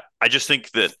 I just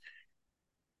think that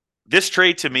this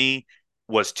trade to me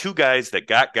was two guys that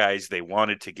got guys they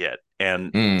wanted to get.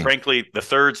 And Mm, frankly, the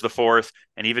thirds, the fourth,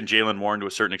 and even Jalen Warren to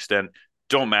a certain extent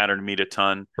don't matter to me a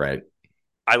ton. right.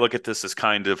 I look at this as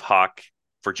kind of hawk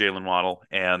for Jalen Waddle,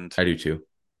 and I do too.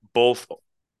 both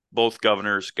both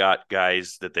governors got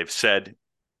guys that they've said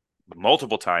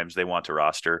multiple times they want to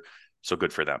roster. So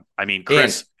good for them. I mean, And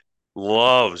Chris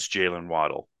loves Jalen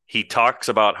Waddle. He talks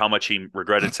about how much he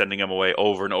regretted sending him away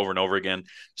over and over and over again.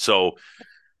 So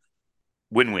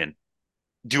win-win.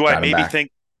 Do I got him maybe back.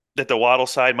 think that the Waddle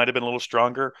side might have been a little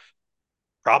stronger?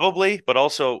 Probably, but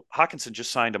also Hawkinson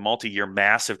just signed a multi-year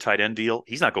massive tight end deal.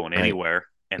 He's not going Right. anywhere.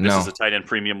 And this is a No. tight end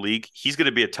premium league. He's going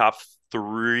to be a top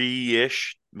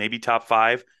 3-ish, maybe top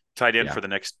 5 tight end Yeah, for the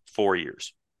next 4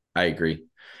 years. I agree.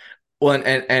 Well,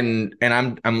 and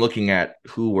I'm looking at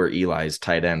who were Eli's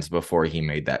tight ends before he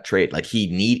made that trade. Like he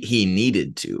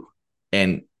needed to,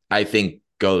 and I think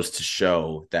goes to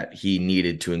show that he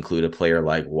needed to include a player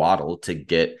like Waddle to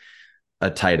get a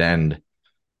tight end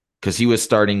because he was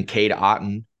starting Cade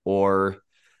Otton or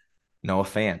Noah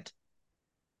Fant,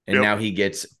 and Yep. now he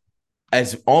gets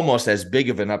as almost as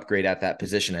big of an upgrade at that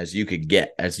position as you could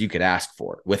get, as you could ask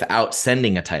for, without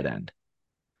sending a tight end.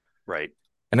 Right.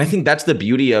 And I think that's the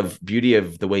beauty of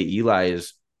the way Eli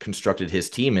is constructed his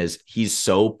team is he's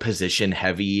so position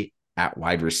heavy at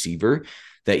wide receiver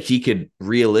that he could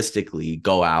realistically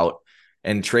go out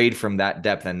and trade from that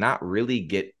depth and not really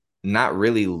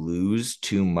lose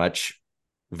too much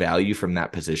value from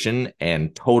that position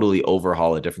and totally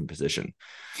overhaul a different position.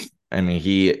 I mean,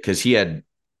 because he had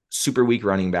super weak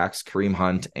running backs, Kareem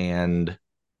Hunt and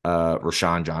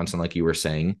Rashawn Johnson, like you were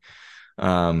saying.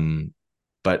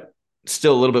 But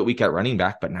still a little bit weak at running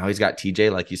back. But now he's got TJ,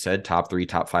 like you said, top 3,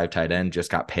 top 5 tight end,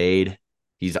 just got paid.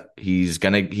 He's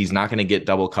not gonna get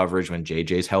double coverage when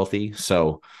JJ's healthy.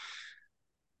 So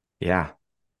yeah.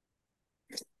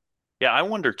 Yeah, I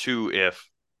wonder too if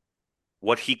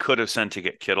what he could have sent to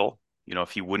get Kittle,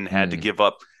 if he wouldn't had to Mm, give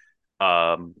up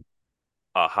um,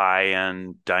 a high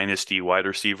end dynasty wide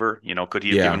receiver, could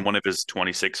he have given yeah, one of his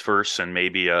 26 firsts and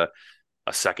maybe a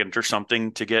second or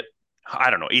something to get, I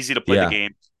don't know, easy to play the yeah,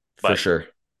 game, for but sure.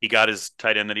 he got his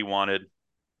tight end that he wanted,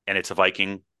 and it's a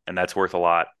Viking, and that's worth a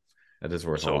lot. That is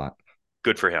worth a So lot.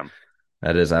 good for him.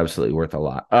 That is absolutely worth a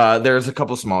lot. There's a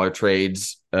couple smaller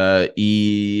trades. Amari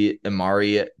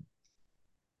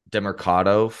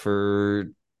Demercado for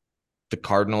the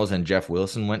Cardinals and Jeff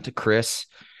Wilson went to Chris.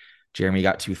 Jeremy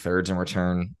got 2/3 in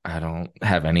return. I don't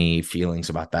have any feelings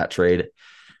about that trade.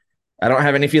 I don't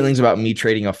have any feelings about me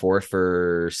trading a fourth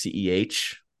for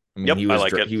CEH. I mean, Yep, he I was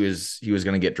like it. he was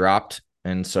going to get dropped,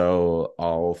 and so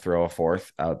I'll throw a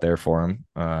fourth out there for him.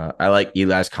 I like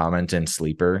Eli's comment in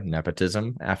sleeper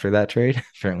nepotism after that trade.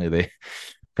 Apparently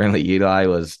Eli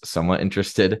was somewhat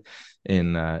interested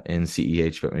in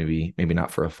CEH, but maybe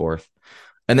not for a fourth.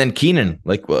 And then Keenan,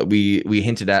 like what we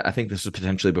hinted at, I think this was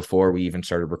potentially before we even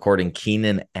started recording.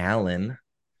 Keenan Allen,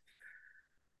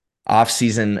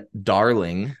 offseason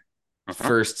darling, Uh-huh.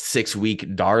 first 6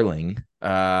 week darling.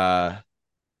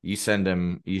 You send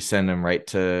him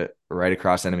right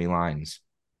across enemy lines.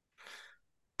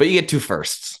 But you get 2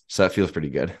 firsts, so that feels pretty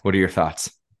good. What are your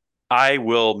thoughts? I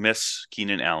will miss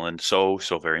Keenan Allen so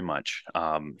very much.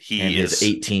 And He his is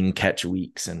 18 catch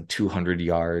weeks and 200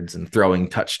 yards and throwing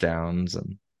touchdowns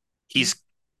and he's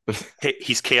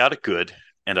he's chaotic good,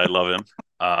 and I love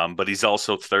him. But he's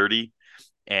also 30,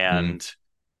 mm, and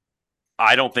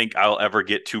I don't think I'll ever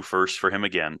get 2 firsts for him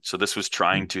again. So this was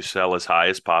trying to sell as high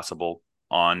as possible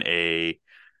on a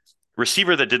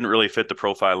receiver that didn't really fit the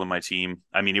profile of my team.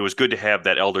 I mean, it was good to have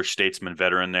that elder statesman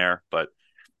veteran there, but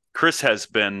Chris has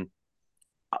been,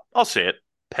 I'll say it,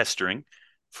 pestering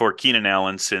for Keenan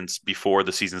Allen since before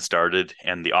the season started,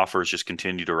 and the offers just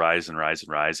continue to rise and rise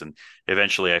and rise. And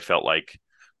eventually I felt like,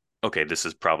 okay, this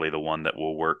is probably the one that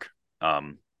will work.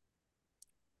 Um,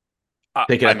 I,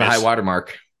 take it I at the high miss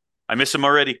watermark. I miss him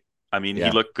already. I mean, he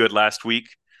Yeah, looked good last week,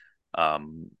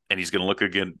 and he's going to look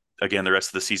again the rest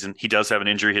of the season. He does have an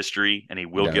injury history, and he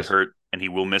he will get does. hurt, and he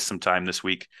will miss some time this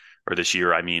week or this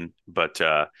year. I mean, but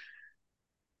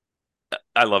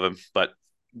I love him. But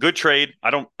good trade.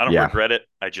 I don't Yeah, regret it.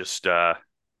 I just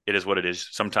it is what it is.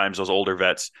 Sometimes those older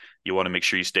vets, you want to make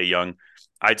sure you stay young.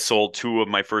 I'd sold 2 of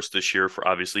my first this year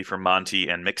for Monty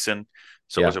and Mixon.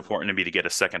 So it was yeah, important to me to get a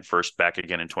second first back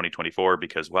again in 2024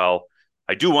 because, well,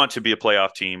 I do want to be a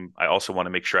playoff team. I also want to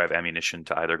make sure I have ammunition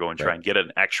to either go and try right. and get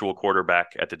an actual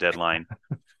quarterback at the deadline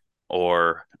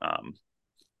or,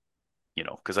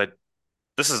 because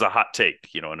this is a hot take,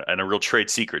 and a real trade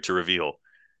secret to reveal.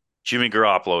 Jimmy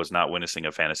Garoppolo is not winning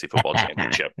a fantasy football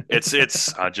championship.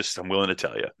 I'm willing to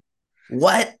tell you.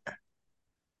 What?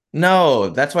 No,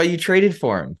 that's why you traded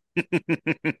for him.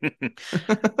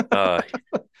 uh,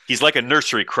 he's like a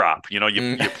nursery crop. You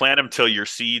Mm. you plant him till your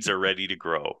seeds are ready to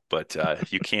grow, but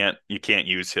you can't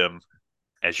use him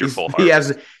as your He's full he harvest.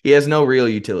 has he has no real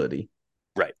utility.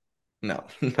 Right. No,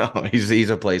 no, he's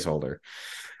a placeholder.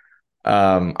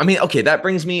 I mean, okay, that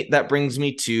brings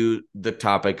me to the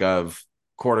topic of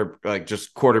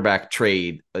just quarterback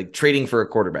trade, like trading for a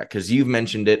quarterback, because you've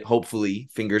mentioned it. Hopefully,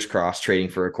 fingers crossed, trading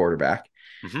for a quarterback,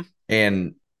 Mm-hmm.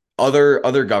 and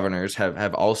other governors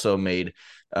have also made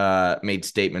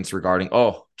statements regarding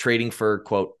trading for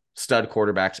quote stud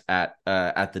quarterbacks at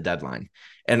the deadline.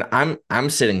 And I'm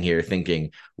sitting here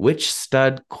thinking, which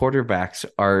stud quarterbacks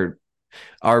are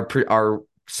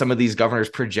some of these governors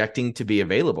projecting to be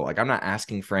available? Like, I'm not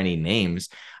asking for any names.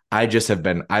 I've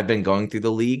been going through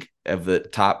the league of the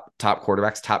top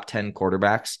quarterbacks, top 10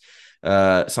 quarterbacks,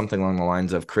 something along the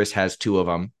lines of Chris has 2 of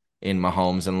them in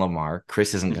Mahomes and Lamar.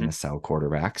 Chris isn't going Mm-hmm. to sell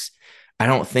quarterbacks. I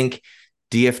don't think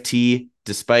DFT,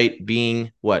 despite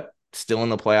being still in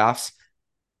the playoffs,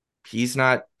 he's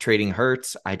not trading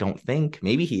Hurts. I don't think.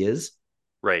 Maybe he is.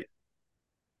 Right.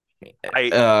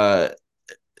 I Uh,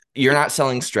 you're not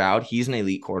selling Stroud. He's an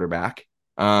elite quarterback.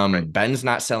 right. Ben's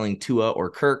not selling Tua or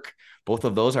Kirk. Both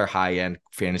of those are high end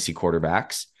fantasy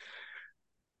quarterbacks.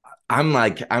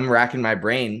 I'm racking my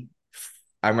brain.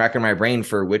 I'm racking my brain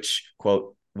for which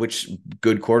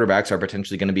good quarterbacks are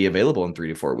potentially going to be available in 3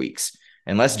 to 4 weeks.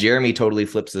 Unless Jeremy totally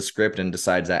flips the script and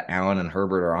decides that Allen and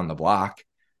Herbert are on the block,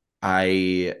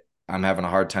 I I'm having a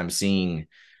hard time seeing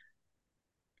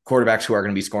quarterbacks who are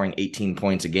going to be scoring 18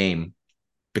 points a game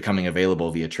becoming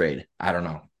available via trade. I don't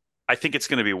know. I think it's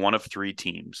going to be one of three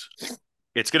teams.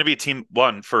 It's going to be a team.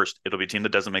 One, first, it'll be a team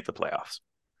that doesn't make the playoffs,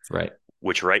 Right.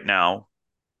 which right now,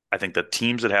 I think the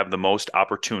teams that have the most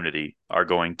opportunity are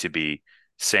going to be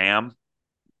Sam,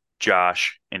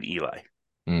 Josh, and Eli.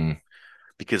 Mm.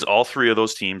 Because all three of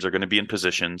those teams are going to be in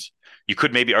positions. You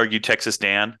could maybe argue Texas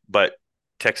Dan, but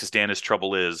Texas Dan, his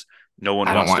trouble is no one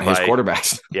I don't wants to want his buy,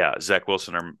 quarterbacks. yeah, Zach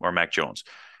Wilson or Mac Jones.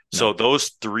 So No. those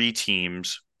three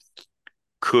teams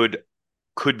could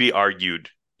be argued,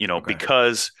 Okay.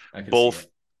 because I can see both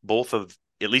it. both of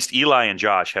at least Eli and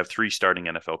Josh have three starting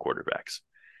NFL quarterbacks.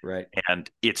 Right. And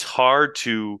it's hard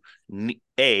to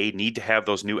A, need to have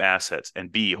those new assets,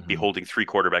 and B, be Mm-hmm. holding three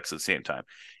quarterbacks at the same time.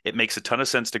 It makes a ton of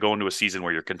sense to go into a season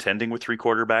where you're contending with three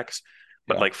quarterbacks.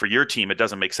 But Yeah. like for your team, it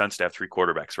doesn't make sense to have three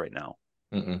quarterbacks right now.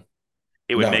 Mm-mm.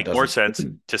 It would No, it make more doesn't. sense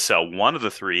to sell one of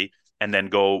the three and then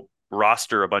go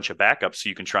roster a bunch of backups so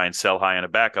you can try and sell high on a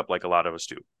backup like a lot of us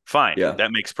do. Fine. Yeah.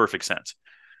 That makes perfect sense.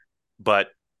 But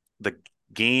the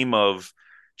game of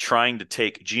trying to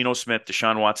take Geno Smith,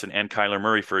 Deshaun Watson, and Kyler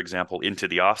Murray, for example, into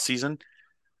the offseason,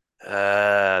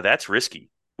 that's risky.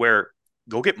 Where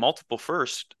go get multiple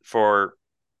first for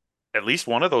at least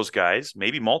one of those guys,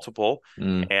 maybe multiple,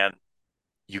 Mm. and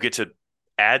you get to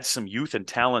add some youth and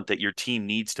talent that your team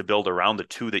needs to build around the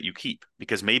two that you keep.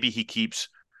 Because maybe he keeps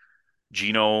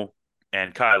Geno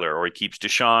and Kyler, or he keeps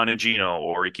Deshaun and Geno,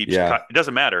 or he keeps Yeah. it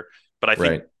doesn't matter. But I think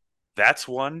Right. that's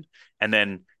one. And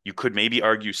then you could maybe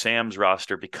argue Sam's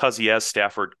roster because he has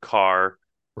Stafford, Carr,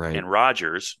 Right. and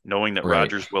Rodgers, knowing that Right.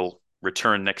 Rodgers will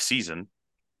return next season.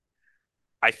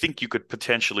 I think you could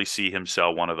potentially see him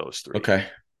sell one of those three. Okay.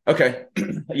 Okay.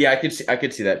 Yeah, I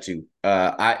could see that too.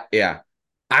 Yeah.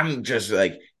 I'm just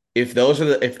like, if those are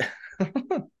the if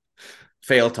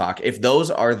fail talk, if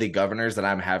those are the governors that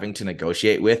I'm having to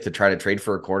negotiate with to try to trade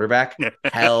for a quarterback,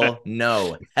 hell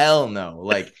no. Hell no.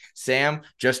 Like, Sam,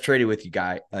 just traded with you,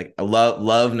 guy. Like, I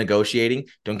love negotiating.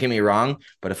 Don't get me wrong,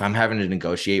 but if I'm having to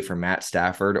negotiate for Matt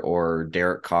Stafford or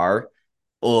Derek Carr,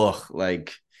 ugh,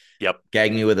 like, Yep,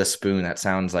 gag me with a spoon. That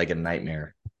sounds like a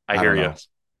nightmare. I I hear don't you. know.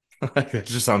 It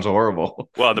just sounds horrible.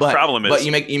 Well, the But problem but is,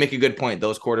 you make a good point.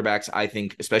 Those quarterbacks, I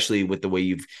think, especially with the way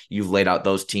you've laid out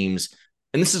those teams,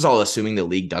 and this is all assuming the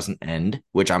league doesn't end,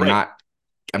 which right.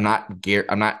 I'm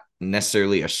not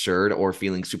necessarily assured or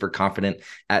feeling super confident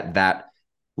at that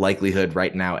likelihood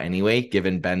right now anyway,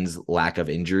 given Ben's lack of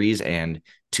injuries and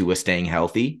Tua staying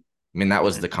healthy. I mean, that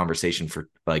was Mhm. the conversation for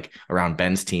like around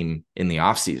Ben's team in the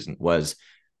offseason was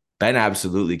Ben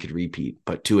absolutely could repeat,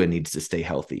 but Tua needs to stay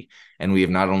healthy. And we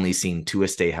have not only seen Tua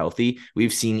stay healthy,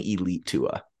 we've seen elite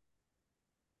Tua.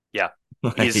 Yeah,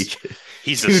 he's Like,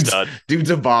 he's a dude's stud. dude's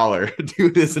a baller.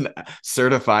 Dude is a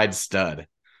certified stud.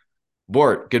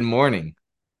 Bort, good morning.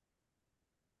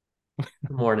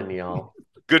 Good morning, y'all.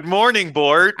 Good morning,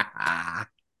 board. The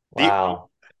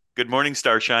Wow. good morning,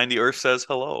 Starshine. The Earth says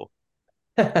hello.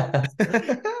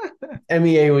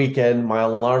 MEA weekend, my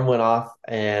alarm went off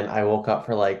and I woke up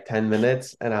for like 10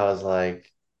 minutes and I was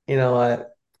like, you know what?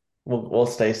 We'll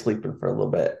stay sleeping for a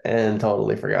little bit and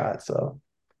totally forgot. So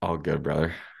All good,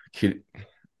 brother.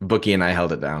 Bookie and I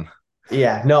held it down.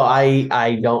 yeah, no,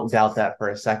 I don't doubt that for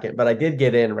a second, but I did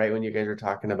get in right when you guys were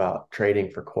talking about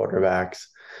trading for quarterbacks.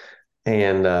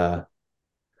 And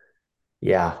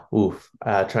yeah, oof.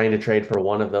 Trying to trade for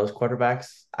one of those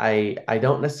quarterbacks. I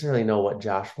don't necessarily know what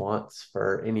Josh wants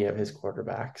for any of his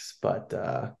quarterbacks, but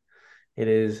it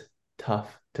is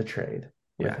tough to trade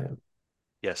with Yeah. him.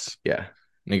 Yes, Yeah.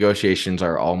 Negotiations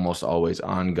are almost always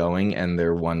ongoing and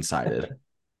they're one-sided.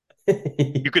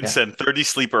 you can Yeah. send 30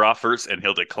 sleeper offers, and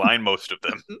he'll decline most of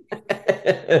them.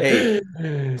 Hey,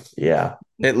 Yeah.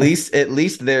 at least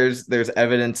there's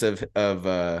evidence of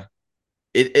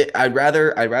I'd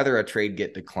rather a trade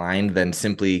get declined than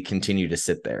simply continue to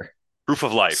sit there. Proof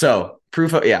of life. So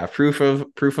proof of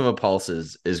a pulse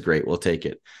is great. We'll take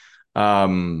it.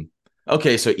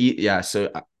 Okay, so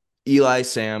Eli,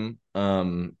 Sam,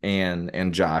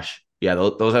 and Josh. Yeah,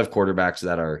 those have quarterbacks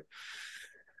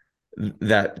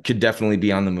that could definitely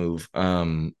be on the move.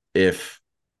 If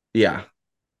yeah,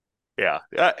 Yeah,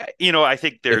 I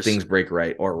think if there's things break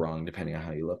right or wrong, depending on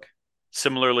how you look.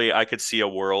 similarly. I could see a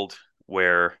world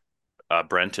where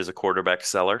Brent is a quarterback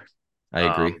seller, I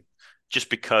um, agree. just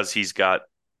because he's got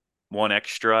one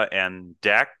extra, and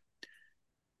Dak.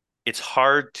 It's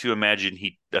hard to imagine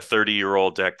a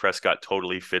 30-year-old Dak Prescott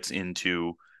totally fits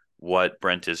into what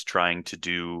Brent is trying to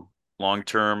do long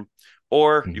term.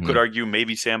 Or you could Mm-hmm. argue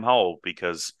maybe Sam Howell,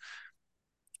 because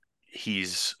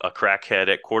he's a crackhead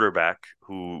at quarterback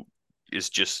who is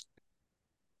just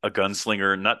a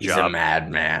gunslinger nut He's a job.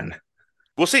 madman.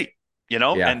 We'll see, Yeah.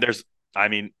 and I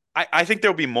mean, I think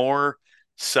there'll be more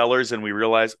sellers than we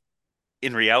realize.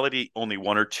 In reality, only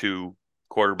one or two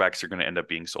quarterbacks are going to end up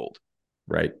being sold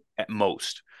Right. at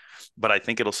most. But I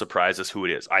think it'll surprise us who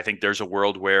it is. I think there's a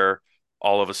world where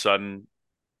all of a sudden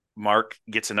Mark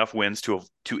gets enough wins to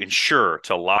ensure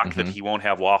to lock that Mm-hmm. he won't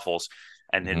have waffles,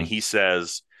 and then Mm-hmm. he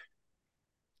says,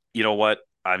 "You know what?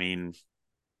 I mean,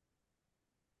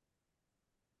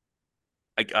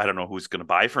 I don't know who's going to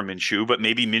buy from Minshew, but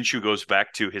maybe Minshew goes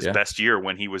back to his Yeah. best year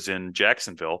when he was in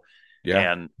Jacksonville,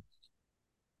 Yeah. and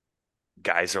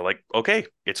guys are like, okay,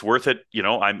 it's worth it.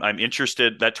 I'm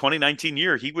interested. That 2019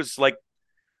 year, he was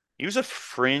a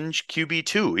fringe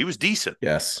QB2. He was decent,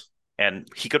 Yes. and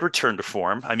he could return to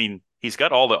form. I mean, he's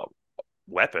got all the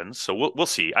weapons, so we'll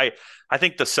see. I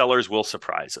think the sellers will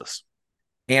surprise us.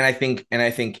 And I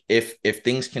think if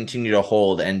things continue to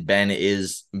hold and Ben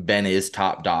is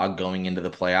top dog going into the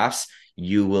playoffs,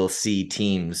 you will see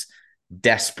teams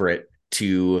desperate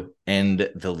to end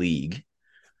the league,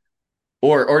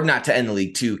 or not to end the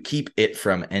league, to keep it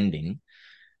from ending.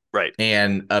 Right.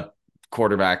 And a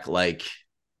quarterback like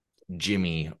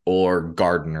Jimmy or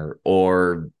Gardner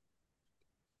or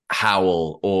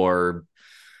Howell or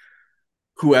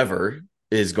whoever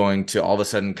is going to all of a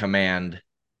sudden command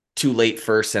two late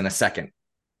firsts and a second,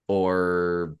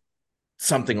 or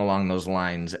something along those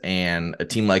lines. And a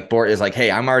team like Bort is like, hey,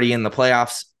 I'm already in the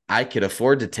playoffs. I could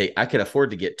afford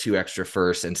to get two extra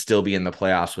firsts and still be in the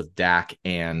playoffs with Dak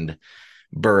and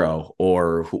Burrow,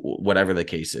 or whatever the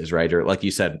case is, right? Or like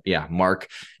you said, yeah, Mark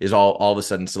is all of a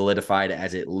sudden solidified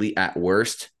as at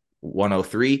worst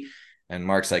 103. And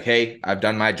Mark's like, hey, I've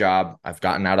done my job. I've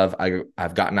gotten out of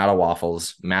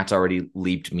waffles. Matt's already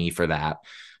leaped me for that.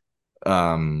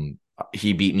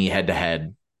 He beat me head to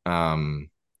head.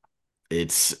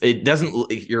 It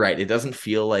doesn't, you're right, it doesn't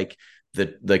feel like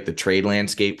the trade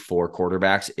landscape for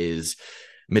quarterbacks is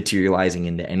materializing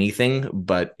into anything,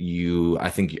 but I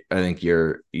think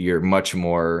you're much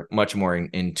more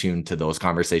in tune to those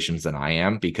conversations than I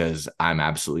am, because I'm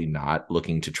absolutely not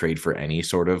looking to trade for any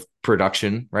sort of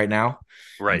production right now.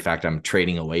 In Right. fact, I'm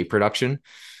trading away production,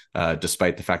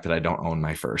 despite the fact that I don't own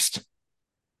my first.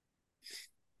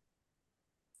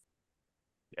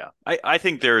 Yeah. I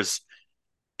think there's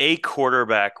a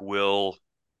quarterback will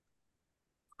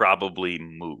probably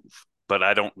move, but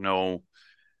I don't know.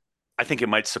 I think it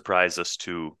might surprise us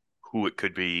to who it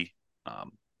could be.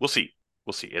 We'll see.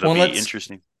 We'll see. It'll Well, be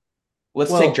interesting. Well,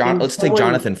 can let's take someone,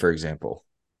 Jonathan for example.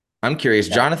 I'm curious.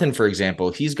 yeah, Jonathan, for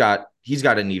example, he's got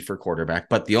a need for quarterback,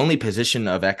 but the only position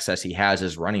of excess he has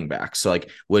is running back. So, like,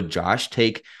 would Josh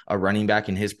take a running back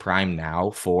in his prime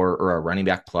now or a running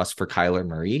back plus for Kyler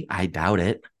Murray? I doubt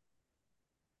it.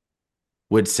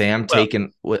 Would Sam Well, take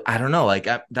an? I don't know. Like,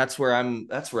 that's where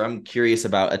I'm curious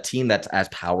about a team that's as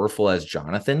powerful as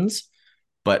Jonathan's,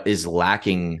 but is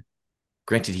lacking.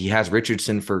 Granted, he has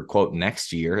Richardson for quote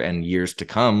next year and years to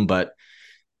come, but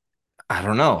I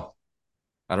don't know.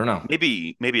 I don't know.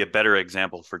 maybe a better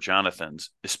example for Jonathan's,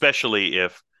 especially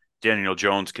if Daniel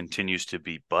Jones continues to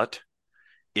be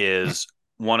is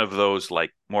one of those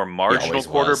like more He marginal always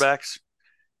was. quarterbacks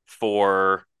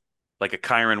for like a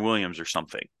Kyron Williams or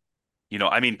something.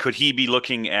 I mean, could he be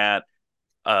looking at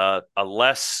a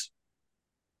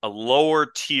lower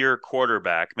tier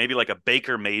quarterback, maybe like a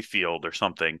Baker Mayfield or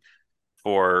something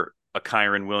for a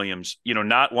Kyron Williams,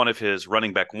 not one of his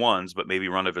running back ones, but maybe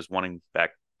one of his running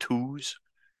back twos.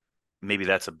 Maybe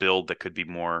that's a build that could be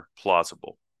more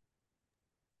plausible.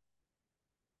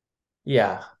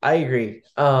 yeah, I agree.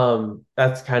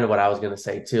 That's kind of what I was gonna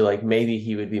say too. Like maybe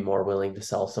he would be more willing to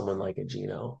sell someone like a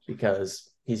Gino because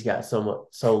he's got so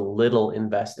little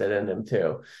invested in him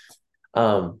too.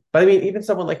 But I mean, even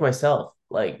someone like myself,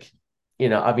 like,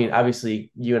 I mean,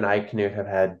 obviously you and I, Knut, have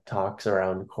had talks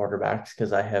around quarterbacks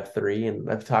because I have three and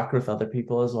I've talked with other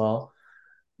people as well.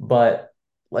 But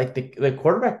like the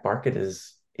quarterback market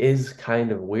is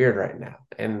kind of weird right now.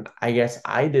 And I guess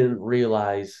I didn't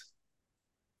realize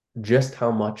just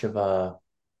how much of a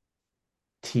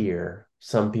tier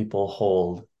some people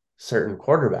hold certain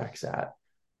quarterbacks at.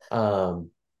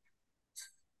 Um,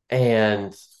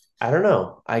 and I don't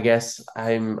know. I guess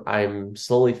I'm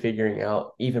slowly figuring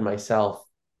out, even myself,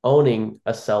 owning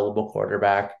a sellable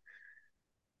quarterback.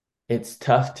 It's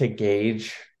tough to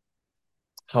gauge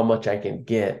how much I can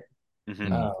get, Mm-hmm.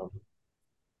 Mhm. um,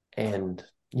 and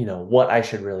what I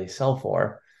should really sell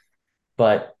for.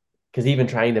 But because even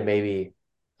trying to maybe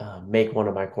make one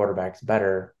of my quarterbacks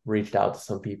better, reached out to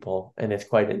some people, and it's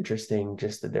quite interesting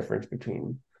just the difference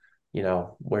between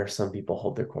where some people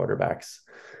hold their quarterbacks.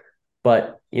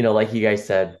 But like you guys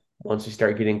said, once we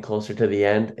start getting closer to the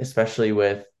end, especially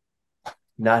with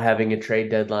not having a trade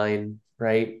deadline,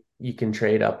 right? you can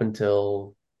trade up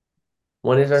until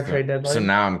when is our trade So deadline?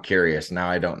 now I'm curious. Now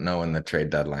I don't know when the trade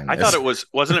deadline I thought is. it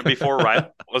wasn't it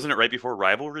right before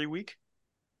rivalry week?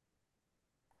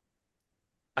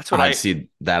 That's what I'd see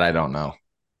that. I don't know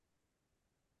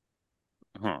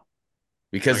huh.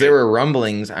 because there Okay. were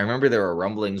rumblings. I remember there were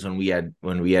rumblings when we had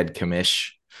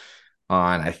Commish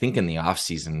on, I think in the off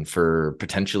season for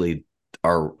potentially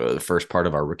our the first part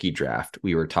of our rookie draft.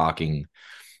 We were talking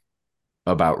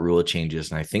about rule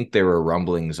changes, and I think there were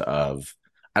rumblings of.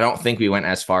 I don't think we went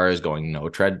as far as going no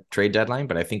trade deadline,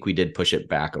 but I think we did push it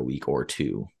back a week or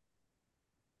two.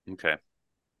 Okay.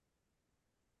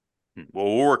 Well,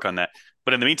 we'll work on that.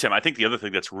 But in the meantime, I think the other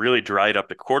thing that's really dried up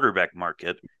the quarterback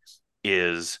market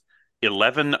is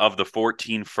 11 of the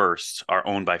 14 firsts are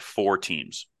owned by 4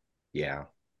 teams. Yeah.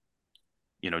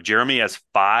 Jeremy has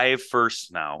 5 firsts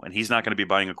now, and he's not going to be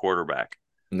buying a quarterback.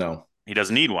 No. He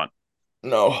doesn't need one.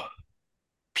 No.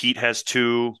 Pete has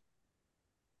 2.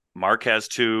 Mark has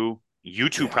 2. You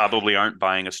two Yeah. probably aren't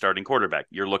buying a starting quarterback.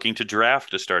 You're looking to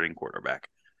draft a starting quarterback.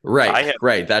 Right. I have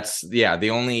Right. That's the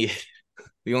only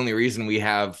reason we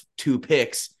have 2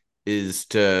 picks is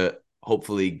to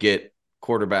hopefully get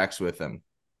quarterbacks with them.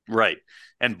 right,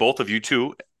 and both of you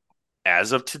two,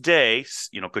 as of today,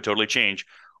 could totally change.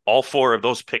 All 4 of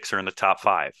those picks are in the top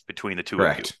 5 between the two of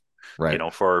you. Correct.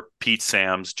 Right. For Pete,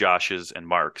 Sam's, Josh's, and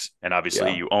Mark's, and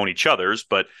obviously Yeah. you own each other's,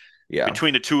 but Yeah.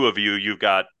 between the two of you, you've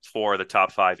got 4 of the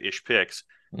top 5-ish picks.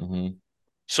 Mm-hmm.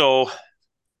 So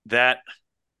that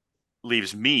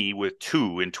leaves me with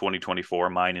 2 in 2024,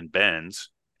 mine and Ben's,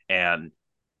 and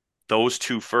those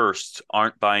 2 firsts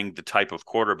aren't buying the type of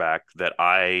quarterback that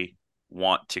I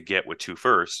want to get with 2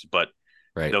 firsts, but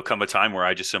Right. there'll come a time where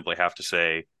I just simply have to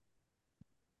say,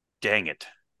 dang it.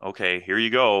 Okay, here you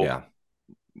go. Yeah.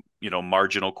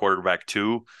 Marginal quarterback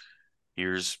 2.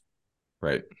 Here's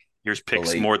Right.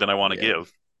 picks Late. more than I want to Yeah.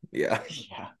 give. Yeah.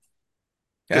 Yeah.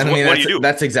 Because And I mean what do you do?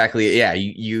 that's exactly, yeah.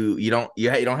 You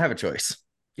don't have a choice.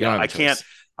 You Yeah, don't have a choice.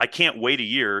 I can't wait a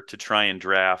year to try and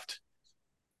draft.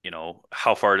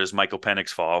 How far does Michael Penix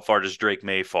fall? How far does Drake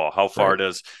May fall? How far Right.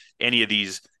 does any of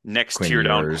these next Quinn tier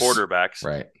down Ewers. quarterbacks?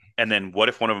 Right. And then what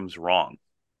if one of them's wrong?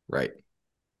 Right.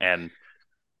 And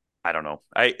I don't know.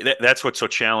 That's what's so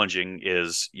challenging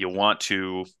is you want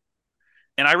to,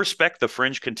 and I respect the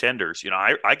fringe contenders.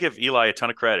 I give Eli a ton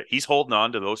of credit. He's holding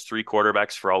on to those 3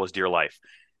 quarterbacks for all his dear life.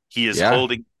 Yeah.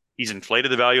 He's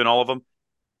inflated the value in all of them,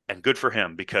 and good for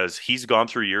him because he's gone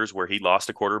through years where he lost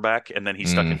a quarterback and then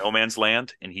he's stuck in Mm, no man's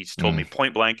land. And he's told me mm,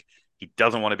 point blank he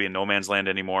doesn't want to be in no man's land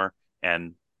anymore.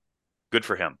 And good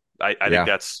for him. I think yeah.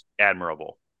 that's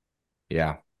admirable.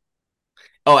 Yeah.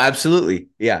 Oh, absolutely.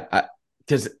 Yeah.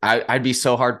 Because I'd be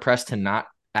so hard pressed to not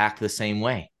act the same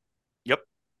way Yep.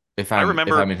 if I I'm if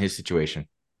remember I'm in his situation.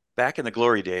 back in the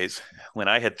glory days when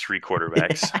I had 3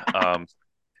 quarterbacks.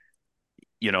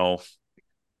 You know,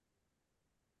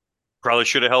 probably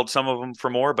should have held some of them for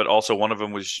more, but also one of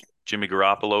them was Jimmy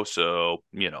Garoppolo. So,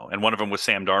 and one of them was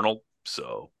Sam Darnold.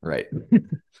 So Right.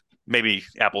 maybe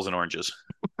apples and oranges.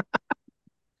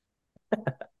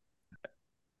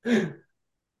 Who's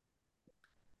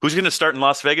going to start in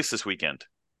Las Vegas this weekend?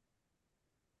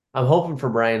 I'm hoping for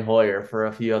Brian Hoyer for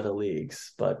a few other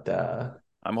leagues, but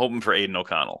I'm hoping for Aiden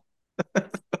O'Connell.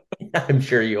 I'm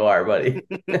sure you are, buddy.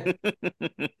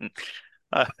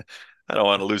 I don't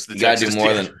want to lose the You gotta do Texas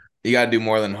more team. than you gotta do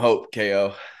more than hope,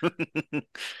 KO.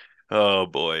 Oh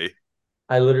boy.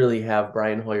 I literally have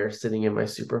Brian Hoyer sitting in my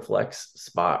super flex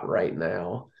spot right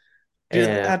now. Dude,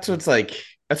 And that's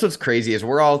what's crazy is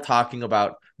we're all talking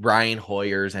about Brian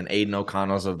Hoyers and Aiden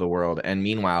O'Connells of the world. And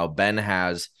meanwhile, Ben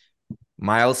has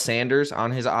Miles Sanders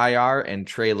on his IR and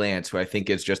Trey Lance, who I think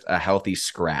is just a healthy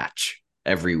scratch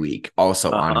every week,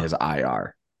 also on Uh-huh. his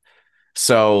IR.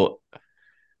 So,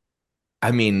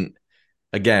 I mean,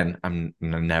 again, I'm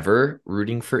never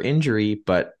rooting for injury,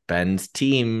 but Ben's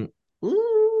team,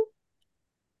 ooh,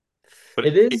 But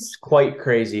it is quite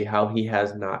crazy how he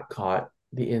has not caught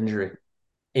the and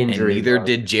injury neither bug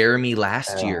did Jeremy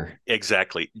last at all. year.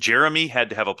 exactly. Jeremy had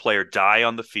to have a player die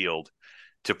on the field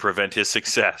to prevent his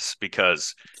success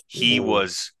because he Ooh.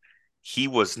 was he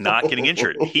was not getting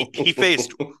injured. He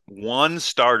faced one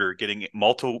starter getting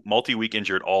multi-week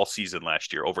injured all season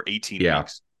last year, over 18 Yeah,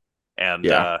 weeks. And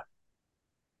yeah.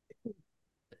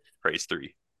 praise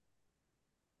 3.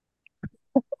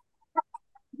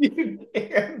 You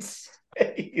can't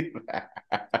say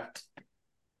that.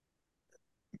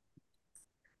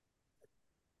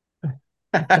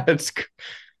 That's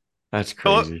that's So,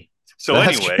 crazy. so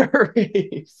That's anyway,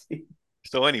 crazy.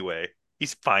 so anyway,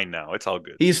 he's fine now. It's all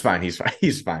good. He's fine. He's fine.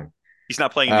 He's fine. He's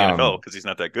not playing in the NFL Um, because he's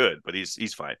not that good, but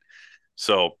he's fine.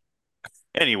 So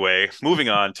Anyway, moving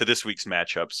on to this week's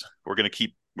matchups. We're gonna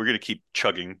keep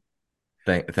chugging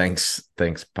Thanks,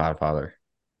 Podfather,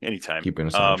 anytime. keeping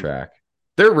us on track.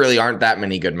 There really aren't that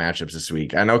many good matchups this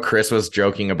week. I know Chris was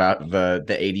joking about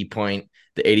the 80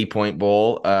 point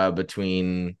bowl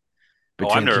between I'm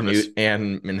Canute nervous.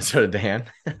 and Minnesota Dan.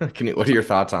 Canute, what are your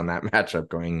thoughts on that matchup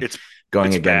It's going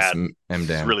it's against bad. It's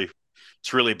Dan? really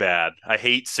it's really bad. I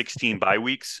hate 16 bye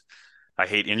weeks. I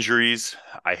hate injuries.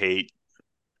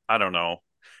 I don't know.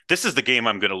 This is the game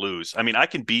I'm going to lose. I mean, I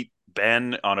can beat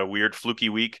Ben on a weird fluky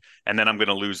week, and then I'm going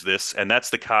to lose this, and that's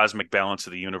the cosmic balance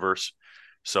of the universe.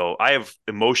 So I have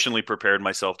emotionally prepared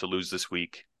myself to lose this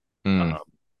week, Mm. um,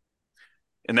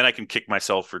 and then I can kick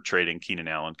myself for trading Keenan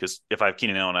Allen because if I have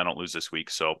Keenan Allen, I don't lose this week.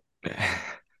 So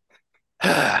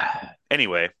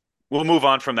anyway, we'll move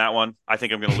on from that one. I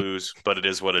think I'm going to lose, but it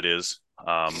is what it is.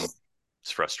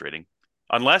 It's frustrating.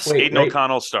 Unless Wait, Aiden right,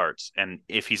 O'Connell starts, and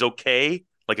if he's okay,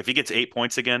 like if he gets 8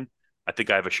 points again, I think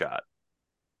I have a shot.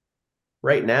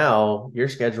 right now you're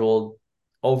scheduled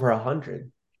over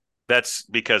 100. That's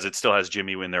because it still has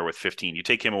Jimmy in there with 15. You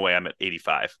take him away, I'm at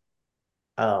 85.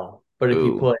 Oh, but if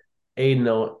you Ooh. put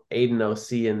Aiden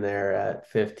OC in there at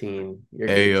 15, you're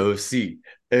Gucci.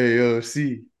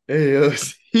 AOC. AOC.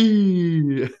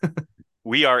 AOC.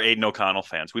 We are Aiden O'Connell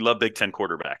fans. We love Big Ten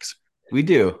quarterbacks. We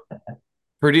do. We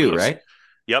Purdue, love, right?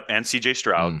 yep, and CJ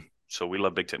Stroud. Mm. So we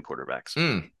love Big Ten quarterbacks.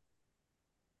 Mm.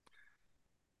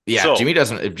 Yeah, So if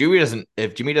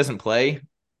Jimmy doesn't play,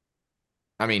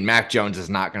 I mean, Mac Jones is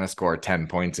not going to score 10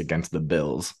 points against the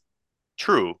Bills.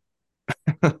 true.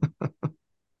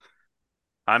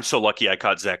 I'm so lucky I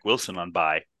caught Zach Wilson on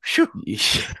bye. Whew.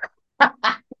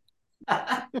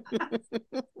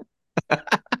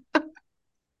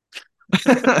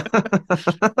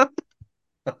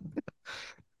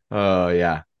 Oh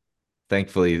yeah.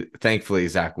 Thankfully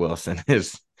Zach Wilson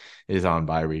is on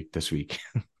bye week this week.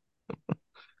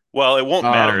 Well, it won't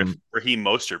matter if Um Raheem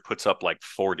Mostert puts up like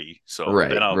 40. So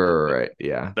right, right,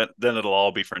 yeah. then it'll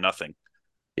all be for nothing.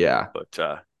 Yeah.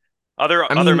 But other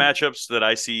I other mean, matchups that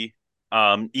I see,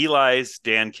 Eli's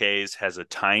Dan K's has a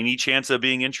tiny chance of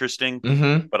being interesting,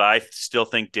 mhm. but I still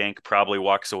think Dank probably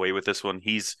walks away with this one.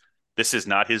 This is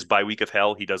not his bye week of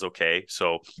hell. He does okay,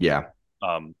 so Yeah,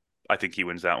 um, I think he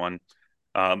wins that one.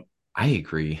 Um, I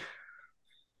agree.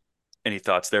 any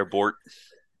thoughts there, Bort?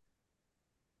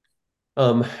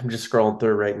 I'm just scrolling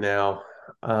through right now.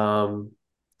 Um,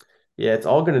 yeah, it's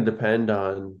all going to depend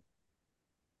on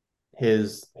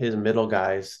his middle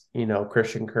guys,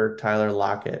 Christian Kirk, Tyler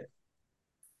Lockett,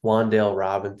 Wandale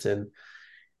Robinson.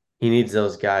 He needs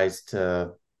those guys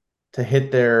to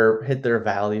hit their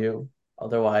value.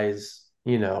 Otherwise,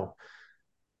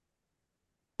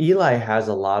 Eli has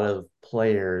a lot of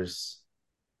players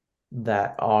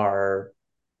that are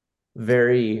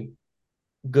very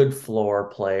good floor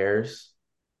players,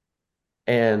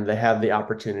 and they have the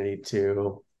opportunity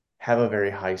to have a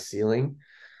very high ceiling.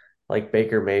 Like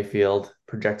Baker Mayfield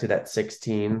projected at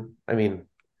 16. I mean,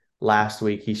 last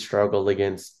week he struggled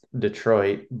against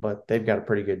Detroit, but they've got a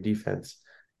pretty good defense.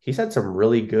 He's had some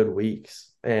really good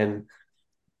weeks. And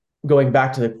going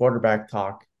back to the quarterback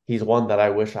talk, he's one that I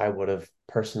wish I would have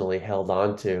personally held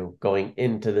on to going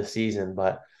into the season,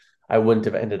 but I wouldn't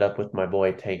have ended up with my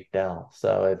boy Tank Dell.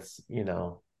 So it's,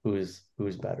 who's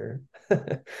better.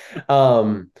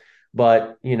 um,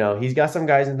 but he's got some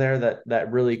guys in there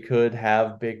that really could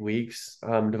have big weeks.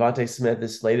 Devontae Smith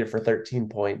is slated for 13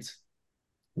 points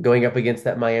going up against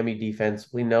that Miami defense.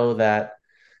 We know that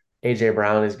AJ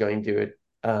Brown is going to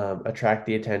attract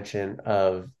the attention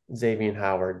of Xavier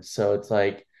Howard. So it's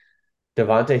like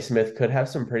Devontae Smith could have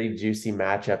some pretty juicy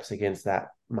matchups against that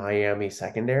Miami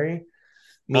secondary.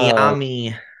 Um,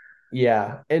 Miami.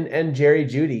 yeah, and Jerry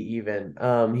Judy even.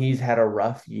 He's had a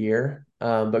rough year,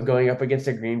 but going up against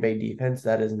a Green Bay defense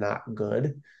that is not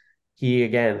good, he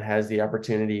again has the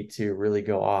opportunity to really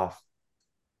go off.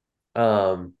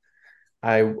 Um,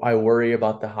 I worry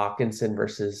about the Hawkinson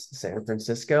versus San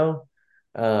Francisco,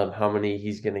 how many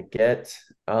he's going to get.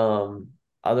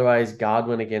 Otherwise,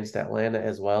 Godwin against Atlanta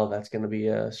as well. That's going to be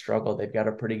a struggle. They've got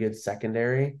a pretty good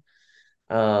secondary.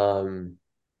 Um,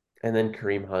 and then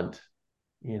Kareem Hunt,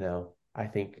 I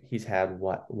think he's had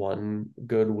one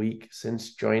good week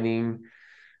since joining.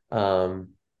 Um,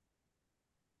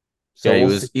 Yeah, so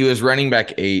we'll see, he was running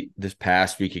back 8 this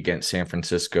past week against San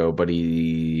Francisco, but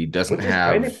which is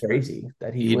kind of crazy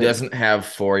that he he went. doesn't have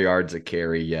 4 yards a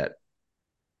carry yet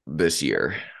this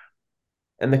year.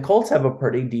 And the Colts have a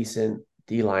pretty decent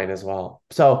D line as well.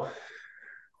 So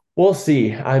we'll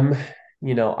see.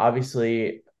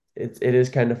 Obviously it is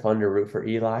kind of fun to root for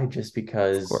Eli just Of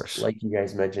because, course. like you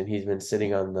guys mentioned, he's been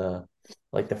sitting on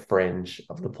like the fringe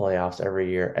of the playoffs every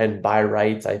year. And by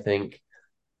rights, I think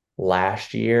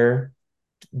last year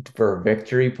for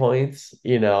victory points,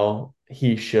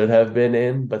 he should have been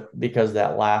in, but because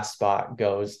that last spot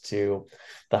goes to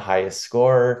the highest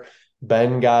scorer,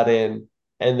 Ben got in.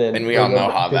 And And then we all know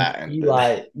remember, how since that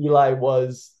ended. Eli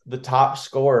was the top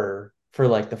scorer for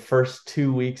like the first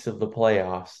 2 weeks of the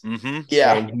playoffs. Mm-hmm.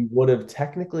 Yeah. And he would have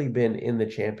technically been in the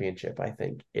championship, I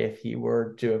think, if he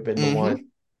were to have been the one Mm-hmm.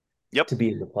 Yep. to be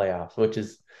in the playoffs, which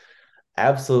is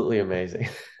absolutely amazing.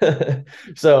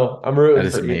 So I'm That rooting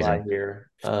is for Eli amazing.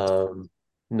 here.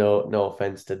 No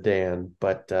offense to Dan,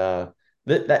 but that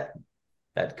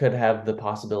could have the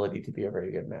possibility to be a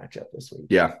very good matchup this week.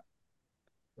 Yeah.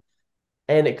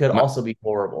 And it could My, also be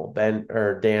horrible. Ben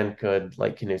or Dan could,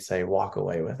 like, can you say, walk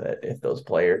away with it if those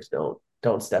players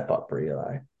don't step up for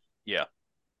Eli. Yeah.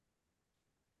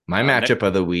 my Next. matchup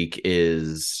of the week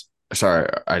is sorry,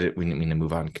 we didn't mean to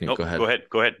move on. Can you Nope. go ahead? Go ahead.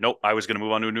 Go ahead. Nope. I was going to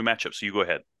move on to a new matchup, so you go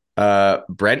ahead.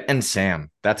 Brent and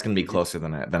Sam. That's gonna be Mhm. closer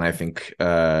than I think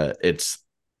it's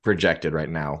projected right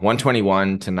now.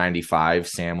 121 to 95,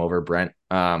 Sam over Brent.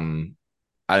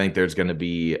 I think there's gonna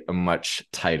be a much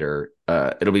tighter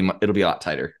it'll be a lot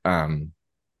tighter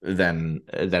than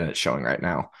it's showing right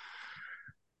now.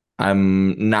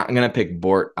 I'm not gonna pick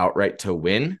Bort outright to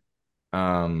win.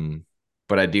 Um,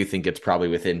 but I do think it's probably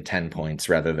within 10 points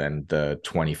rather than the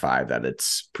 25 that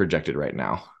it's projected right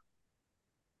now.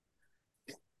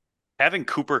 Having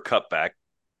Cooper cut back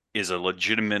is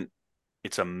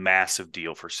it's a massive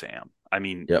deal for Sam. I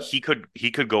mean, Yep. he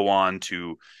could go on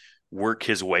to work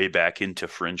his way back into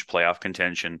fringe playoff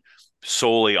contention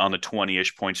solely on the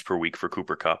 20-ish points per week for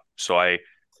Cooper Cup. So I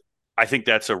think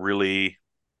that's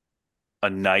a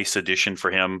nice addition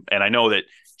for him. And I know that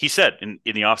he said in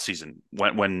the offseason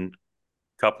when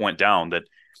Cup went down that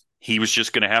he was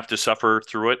just going to have to suffer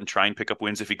through it and try and pick up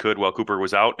wins if he could while Cooper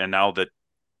was out. And now that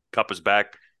Cup is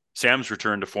back, Sam's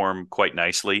returned to form quite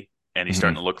nicely, and he's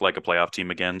starting Mm-hmm. to look like a playoff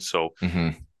team again. So Mm-hmm.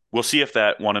 we'll see if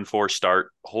that 1-4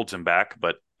 start holds him back.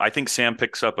 But I think Sam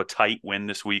picks up a tight win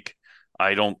this week.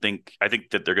 I think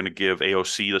that they're going to give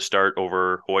AOC the start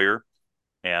over Hoyer,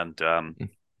 and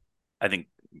I think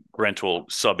Brent will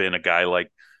sub in a guy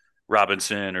like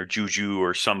Robinson or Juju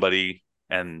or somebody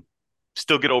and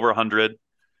still get over 100.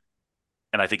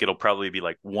 And I think it'll probably be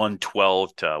like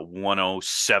 112 to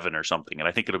 107 or something. And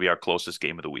I think it'll be our closest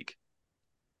game of the week.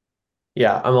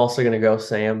 Yeah, I'm also gonna go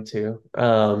Sam too.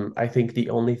 I think the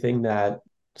only thing that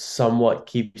somewhat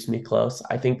keeps me close,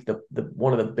 I think the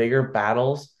one of the bigger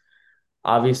battles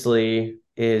obviously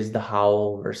is the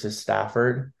Howell versus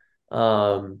Stafford.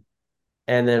 Um,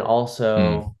 and then Mm.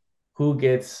 also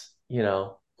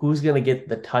who's going to get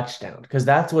the touchdown? Because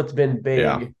that's what's been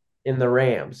Yeah. big in the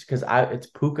Rams. Because it's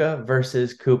Puka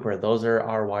versus Cooper. Those are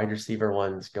our wide receiver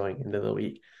ones going into the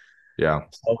week. Yeah.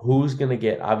 So who's going to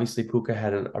get? Obviously, Puka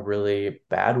had a really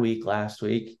bad week last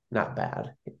week. Not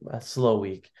bad, a slow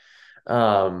week.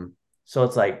 So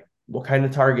it's like, what kind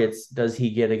of targets does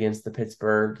he get against the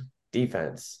Pittsburgh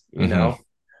defense?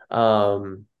 Mm-hmm.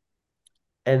 Um,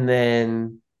 and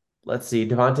then let's see,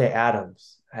 Devontae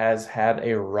Adams has had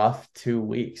a rough 2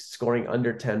 weeks, scoring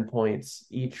under 10 points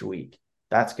each week.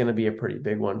 That's going to be a pretty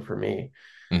big one for me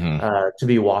Mm-hmm. to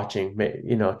be watching,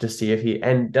 to see if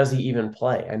and does he even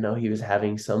play? I know he was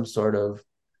having some sort of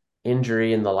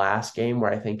injury in the last game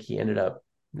where I think he ended up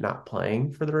not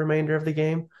playing for the remainder of the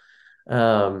game.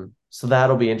 So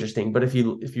that'll be interesting. But if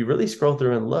you really scroll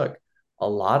through and look, a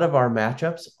lot of our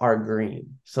matchups are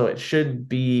green. So it should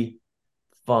be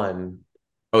fun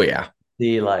Oh yeah.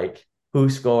 see like who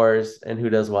scores and who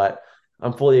does what.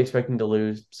 I'm fully expecting to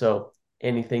lose. So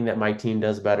anything that my team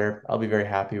does better, I'll be very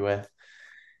happy with.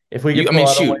 If we You could I pull mean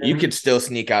out a shoot, you win, could still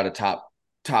sneak out a top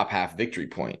half victory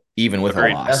point even with a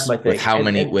Agreed. that's loss. my With thing. how And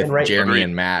many and and with right Jeremy Agreed.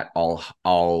 and Matt all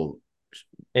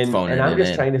and phoning I'm it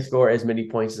just in. trying to score as many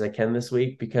points as I can this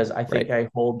week because I think Right. I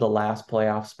hold the last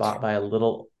playoff spot by a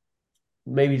little,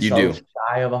 maybe You so do.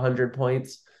 shy of 100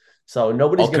 points. So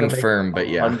nobody's I'll gonna make confirm, but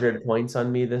yeah. 100 points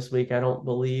on me this week, I don't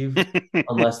believe,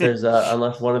 unless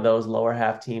one of those lower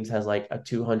half teams has like a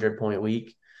 200 point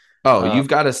week. Oh, Uh, you've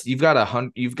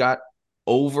got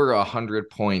over 100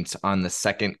 points on the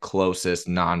second closest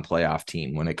non-playoff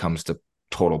team when it comes to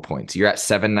total points. You're at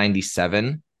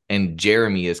 797, and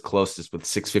Jeremy is closest with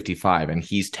 655, and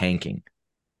he's tanking.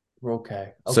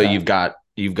 okay, So okay. you've got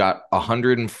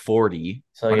 140,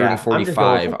 So yeah, I'm just going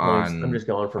 145 for points. I'm on just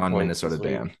going for on points Minnesota this week.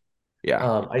 Dan.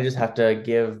 Yeah. I just have to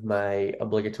give my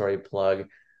obligatory plug.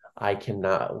 I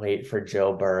cannot wait for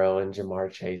Joe Burrow and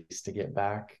Jamar Chase to get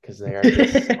back because they are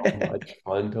just so much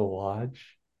fun to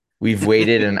watch. We've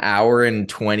waited an hour and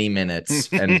 20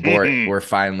 minutes, and we're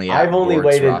finally I've at only Bort's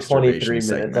waited rosteration 23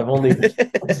 minutes. I've segment. only been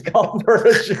on this call for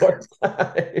a short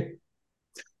time.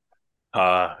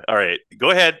 All right,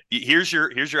 go ahead. Here's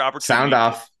your Sound opportunity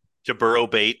off. to burrow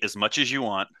bait as much as you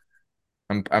want.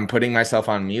 I'm putting myself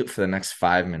on mute for the next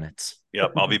 5 minutes.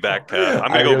 Yep, I'll be back.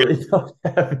 I'm I gonna go get. really don't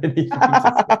have anything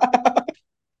to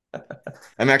say.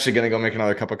 I'm actually gonna go make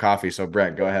another cup of coffee. So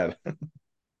Brett, go ahead.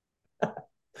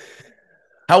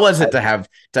 How was it to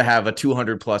have a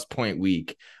 200 plus point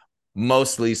week,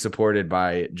 mostly supported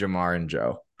by Jamar and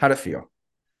Joe? How'd it feel?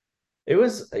 It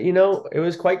was, it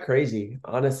was quite crazy,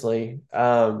 honestly.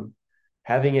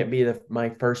 Having it be my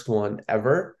first one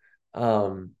ever,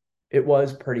 it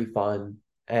was pretty fun.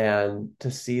 And to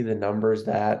see the numbers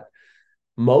that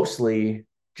mostly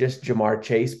just Jamar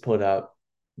Chase put up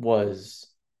was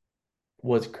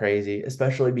was crazy,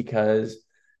 especially because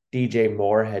DJ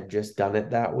Moore had just done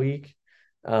it that week.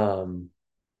 Um,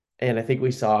 and I think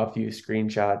we saw a few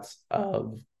screenshots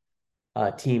of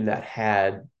a team that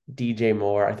had DJ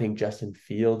Moore. I think Justin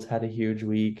Fields had a huge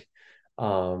week.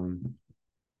 Um,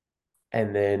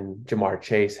 and then Jamar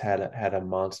Chase had a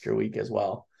monster week as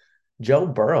well. Joe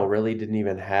Burrow really didn't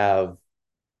even have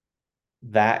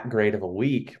that great of a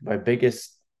week. My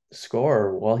biggest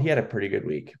scorer, well, he had a pretty good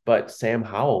week, but Sam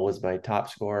Howell was my top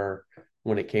scorer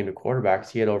when it came to quarterbacks.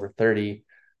 He had over 30.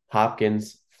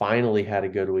 Hopkins finally had a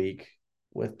good week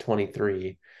with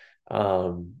 23.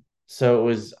 So it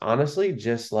was honestly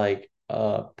just like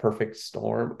a perfect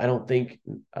storm. I don't think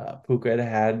Puka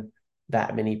had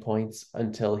that many points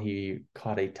until he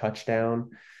caught a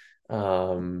touchdown.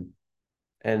 Um,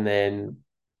 and then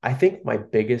I think my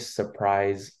biggest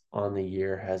surprise on the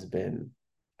year has been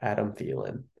Adam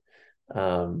Thielen.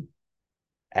 Um,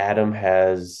 Adam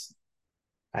has,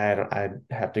 I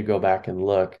have to go back and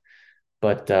look,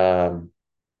 but Adam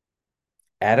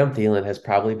Thielen has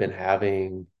probably been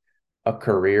having a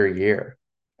career year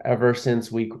ever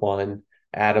since week one.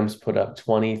 Adams put up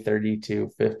 20,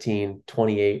 32, 15,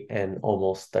 28, and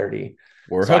almost 30.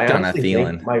 We're So I hooked on a honestly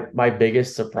think Thielen. my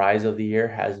biggest surprise of the year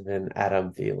has been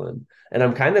Adam Thielen. And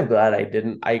I'm kind of glad I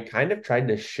didn't. I kind of tried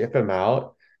to ship him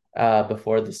out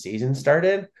before the season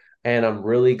started. And I'm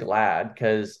really glad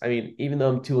because I mean, even though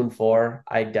I'm 2-4,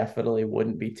 I definitely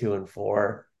wouldn't be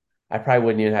 2-4. I probably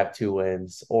wouldn't even have two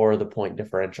wins or the point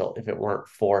differential if it weren't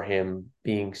for him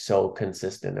being so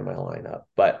consistent in my lineup.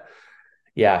 But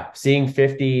yeah, seeing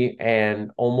 50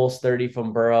 and almost 30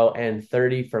 from Burrow and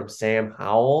 30 from Sam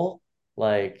Howell,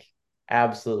 like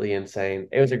absolutely insane.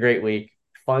 It was a great week.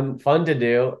 Fun to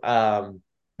do.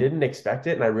 Didn't expect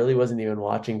it, and I really wasn't even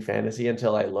watching fantasy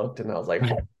until I looked and I was like,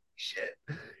 oh, shit.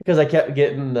 Because I kept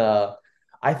getting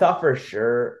I thought for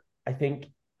sure, I think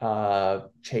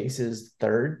Chase's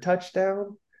third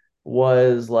touchdown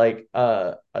was like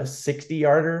a 60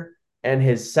 yarder, and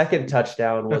his second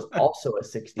touchdown was also a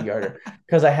 60 yarder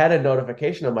because I had a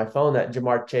notification on my phone that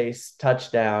Jamar Chase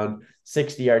touchdown,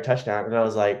 60-yard touchdown. And I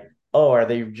was like, oh, are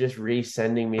they just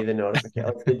resending me the notification?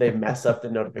 Like, did they mess up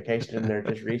the notification and they're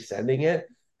just resending it?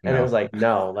 And it was No. like,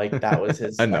 no, like that was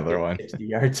his Another second one.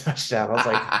 60-yard touchdown. I was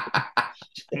like,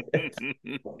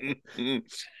 shit.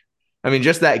 I mean,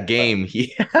 just that game,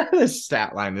 his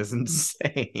stat line is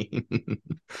insane.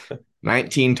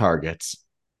 19 targets,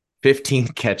 15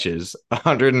 catches,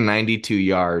 192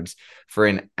 yards for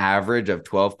an average of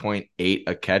 12.8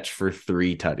 a catch for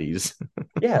 3 tutties.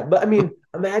 Yeah, but I mean,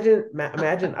 imagine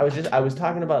I was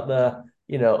talking about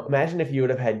imagine if you would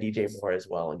have had DJ Moore as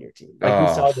well on your team. Like we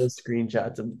Oh, saw those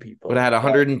screenshots of the would have people. had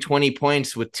 120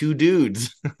 points with 2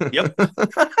 dudes. Yep,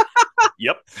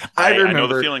 yep. I I know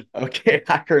the remember. feeling. Okay,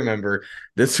 I remember.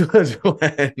 This was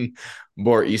when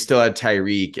Bort, you still had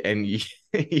Tyreek, and you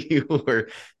were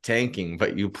tanking,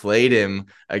 but you played him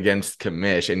against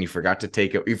Kamish, and you forgot to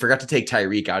take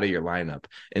Tyreek out of your lineup,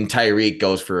 and Tyreek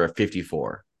goes for a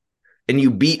 54, and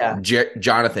you beat Yeah,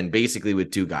 Jonathan basically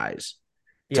with 2 guys,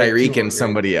 he had Tyreek and 200.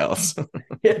 somebody else.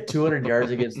 He had 200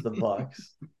 yards against the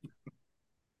Bucks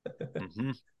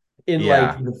Hmm. in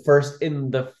Yeah, like the first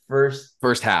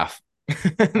first half,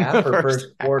 half the or first first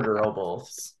half. quarter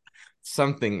almost.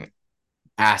 Something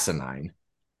asinine,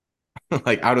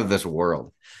 like out of this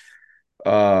world.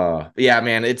 Yeah,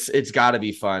 man, it's got to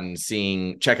be fun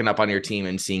checking up on your team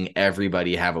and seeing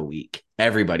everybody have a week.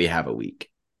 Everybody have a week.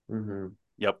 Hmm.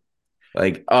 Yep.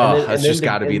 Like, And oh, then that's just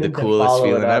got to be and the then coolest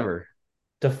feeling ever.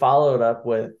 to follow it up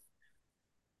with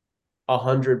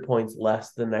 100 points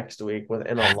less the next week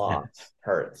within a loss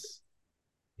hurts.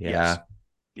 Yes. Yeah.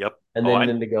 Yep. And Oh,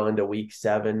 then to go into week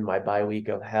 7, my bye week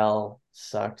of hell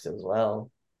sucks as well.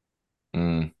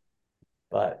 Mm.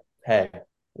 But hey,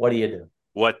 what do you do?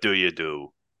 what do you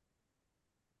do?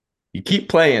 You keep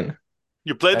playing.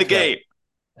 You played the That's game.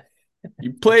 right.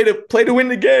 You play to win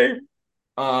the game.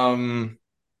 Um,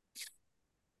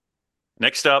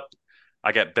 Next up,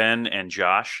 I got Ben and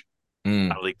Josh. I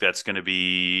mm, think that's going to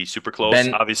be super close.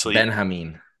 Obviously, Ben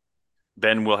Hameen.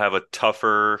 Ben will have a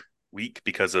tougher week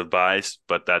because of buys,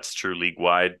 but that's true league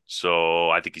wide. So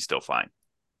I think he's still fine.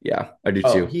 Yeah, I do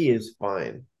Oh, too. he is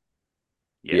fine.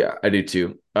 Yeah. Yeah, I do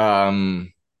too.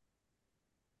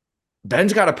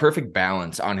 Ben's got a perfect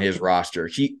balance on his roster.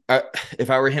 If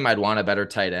I were him, I'd want a better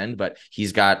tight end, but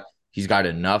he's got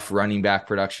enough running back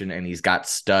production and he's got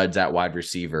studs at wide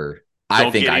receiver. I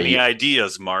Don't think get any I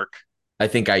ideas, Mark. I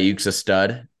think Ayuk's a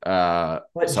stud.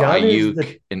 But So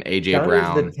Ayuk and AJ John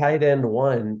is the Brown. tight end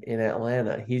one in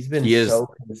Atlanta. He's been He is so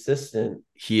consistent.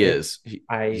 he It is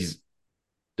I he's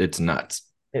it's nuts.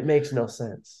 it makes no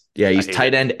sense. Yeah, I he's hate it.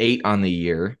 tight end 8 on the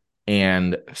year,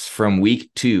 and from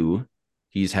week 2,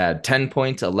 he's had 10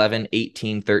 points, 11,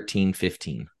 18, 13,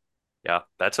 15. Yeah,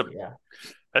 Yeah.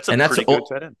 that's a And that's pretty good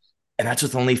tight end. and that's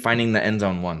with only finding the end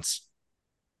zone once.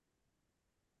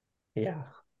 Yeah.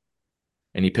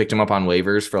 And he picked him up on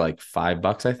waivers for like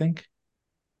 $5, I think.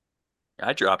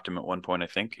 I dropped him at one point, I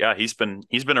think. Yeah, he's been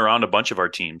around a bunch of our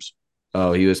teams.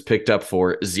 Oh, he was picked up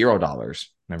for $0.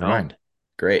 Never Oh, mind.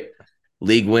 Great.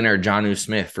 League winner Jonnu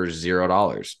Smith for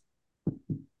 $0.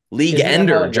 League Isn't that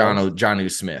how ender it goes?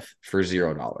 Jonnu Smith for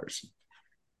 $0.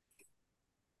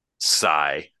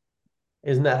 sigh.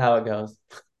 Isn't that how it goes?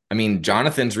 I mean,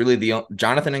 Jonathan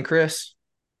and Chris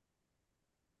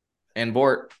and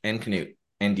Bort and Canute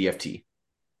and DFT.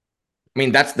 I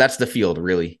mean, that's the field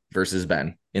really versus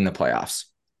Ben in the playoffs.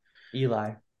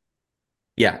 Eli.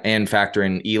 Yeah, and factor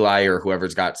in Eli or whoever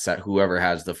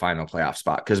has the final playoff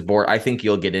spot. Because Bort, I think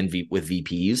you'll get in with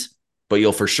VPs, but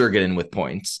you'll for sure get in with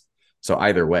points. So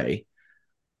either way,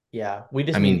 Yeah. We I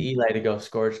just need mean, Eli to go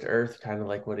scorched earth, kind of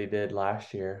like what he did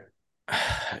last year.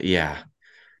 yeah.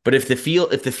 But if the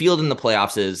field in the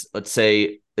playoffs is, let's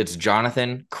say it's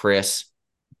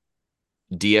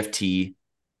DFT,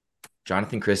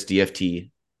 Jonathan, Chris,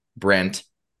 DFT, Brent,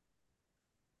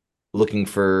 looking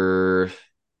for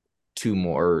two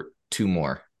more.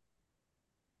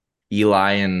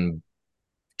 Eli and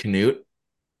Canute.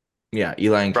 Yeah,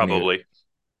 Eli and Canute. Probably.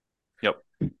 Yep.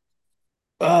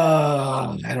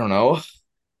 I don't know.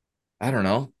 I don't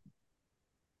know.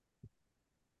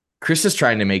 Chris is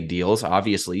trying to make deals,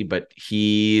 obviously, but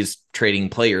he's trading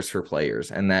players for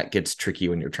players, and that gets tricky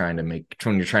when you're trying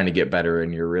to get better,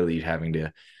 and you're really having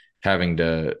to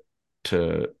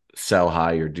sell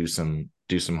high or do some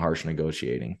harsh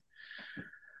negotiating.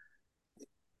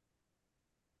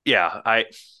 Yeah,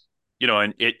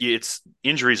 and it's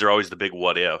injuries are always the big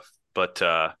what if, but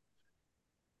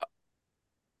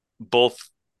both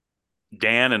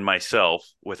Dan and myself,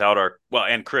 without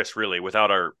and Chris really,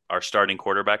 without our starting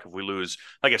quarterback, if we lose,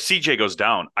 like if CJ goes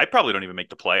down, I probably don't even make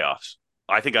the playoffs.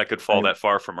 I think I could fall Right. that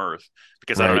far from earth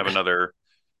because Right. I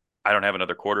don't have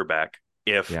another quarterback.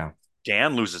 If Yeah.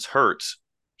 Dan loses Hurts,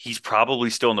 he's probably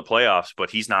still in the playoffs, but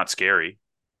he's not scary.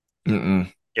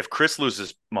 Mm-mm. If Chris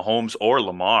loses Mahomes or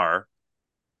Lamar,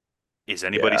 is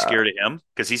anybody Yeah. scared of him?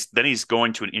 Because he's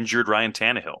going to an injured Ryan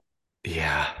Tannehill.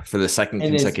 Yeah. For the second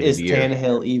And is consecutive is year.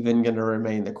 Tannehill even going to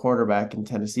remain the quarterback in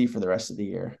Tennessee for the rest of the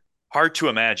year? Hard to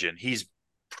imagine. He's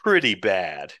pretty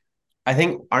bad. I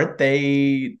think aren't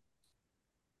they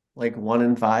like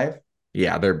 1-5?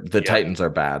 Yeah, the Yeah. Titans are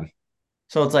bad.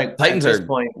 So it's like at Titans this are,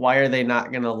 point, why are they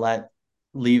not going to let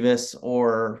Levis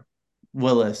or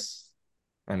Willis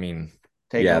I mean,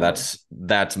 take yeah, over?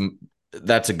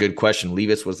 that's a good question.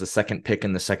 Levis was the second pick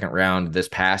in the second round this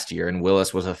past year, and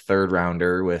Willis was a third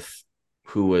rounder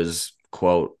who was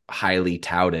quote highly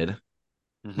touted,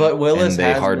 Hmm. But Willis and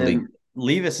they has hardly been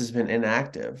Levis has been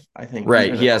inactive. I think he's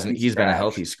right. been He a hasn't. healthy He's been a scratch.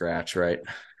 healthy scratch, right?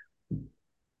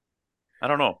 I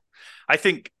don't know. I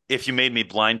think if you made me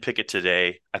blind pick it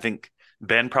today, I think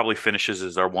Ben probably finishes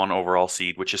as our one overall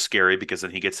seed, which is scary because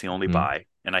then he gets the only Mhm. bye,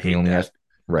 and I He hate only that. has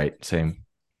right. Same.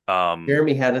 Um,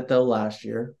 Jeremy had it though last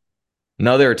year.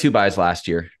 No, there were two buys last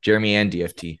year, Jeremy and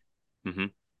DFT.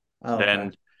 mhm. Oh, okay.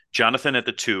 Then Jonathan at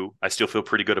the 2. I still feel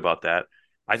pretty good about that.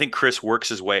 I think Chris works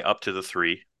his way up to the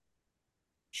 3.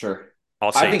 Sure. I'll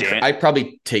I say think Dan. I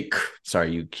probably take.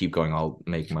 Sorry, you keep going. I'll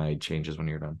make my changes when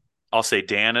you're done. I'll say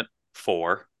Dan at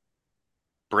 4,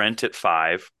 Brent at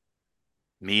 5,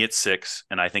 me at 6,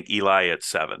 and I think Eli at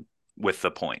 7 with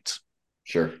the points.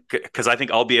 Sure. Because I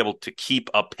think I'll be able to keep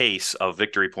a pace of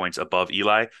victory points above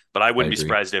Eli, but I I wouldn't be agree.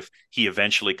 surprised if he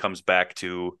eventually comes back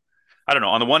to, I don't know.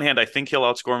 On the one hand, I think he'll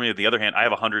outscore me. On the other hand, I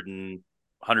have 100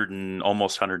 and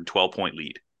almost 112 point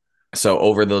lead. So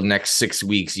over the next 6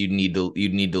 weeks, you'd need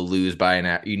to lose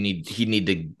by he'd need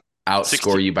to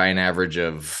outscore you by an average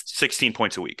of 16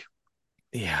 points a week.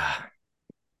 Yeah.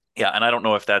 Yeah, and I don't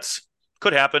know if that's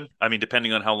could happen. I mean,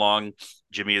 depending on how long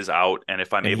Jimmy is out and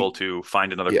if I'm And able to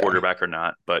find another yeah, quarterback or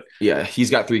not. But yeah, he's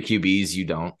got 3 QBs. You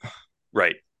don't.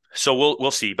 right. So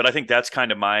we'll see. But I think that's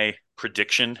kind of my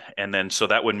prediction. And then so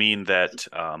that would mean that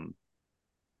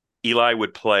Eli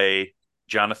would play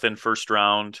Jonathan first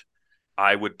round.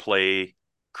 I would play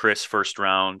Chris first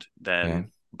round. Okay.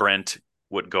 Then Brent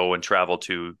would go and travel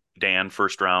to Dan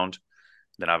first round.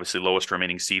 Then obviously lowest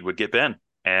remaining seed would get Ben.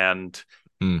 And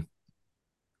Hmm.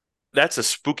 that's a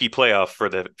spooky playoff for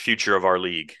the future of our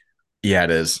league. Yeah,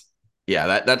 it is. Yeah,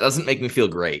 that doesn't make me feel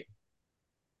great.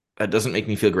 That doesn't make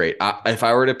me feel great. If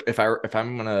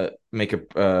I'm gonna make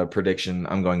a prediction,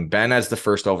 I'm going Ben as the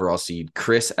first overall seed,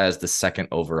 Chris as the second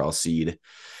overall seed,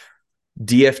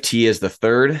 DFT as the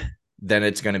third. Then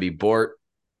it's going to be Bort,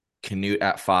 Canute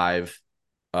at 5.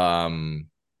 Or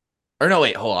no,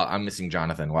 wait, hold on. I'm missing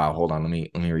Jonathan. Wow, hold on. Let me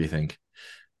rethink.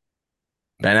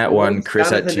 Ben at Where 1, does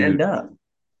Chris at Jonathan 2. end up?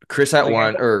 Chris at Like,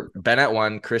 1, or Ben at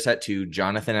 1, Chris at 2,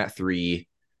 Jonathan at 3,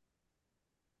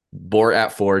 Bort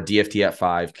at 4, DFT at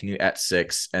 5, Canute at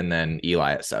 6, and then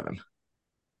Eli at 7.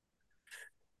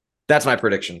 That's my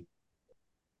prediction.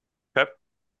 Okay.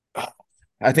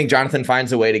 I think Jonathan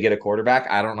finds a way to get a quarterback.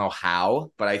 I don't know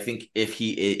how, but I think if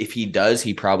he does,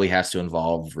 he probably has to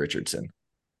involve Richardson.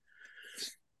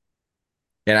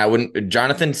 And I wouldn't.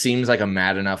 Jonathan seems like a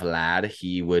mad enough lad.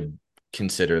 He would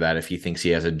consider that if he thinks he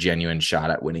has a genuine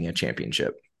shot at winning a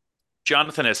championship.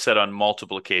 Jonathan has said on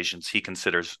multiple occasions he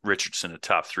considers Richardson a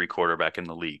top 3 quarterback in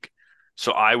the league.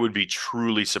 So I would be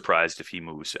truly surprised if he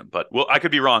moves him. But well, I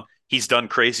could be wrong. He's done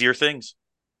crazier things.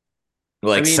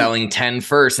 Like I mean, selling 10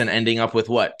 first and ending up with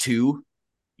what, 2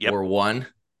 Yep. or 1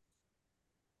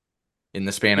 in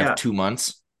the span of yeah, 2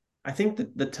 months? I think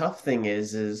that the tough thing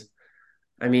is,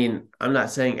 I mean, I'm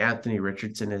not saying Anthony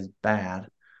Richardson is bad,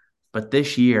 but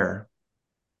this year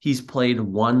he's played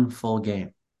one full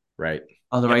game. Right. Yep.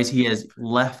 Otherwise, he has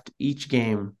left each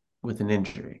game with an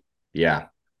injury. Yeah.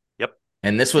 Yep. And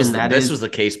And that this was is, the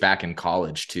case back in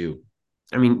college too.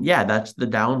 I mean, yeah, that's the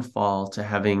downfall to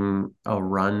having a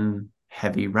run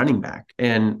heavy running back.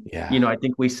 And, Yeah. I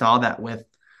think we saw that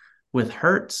with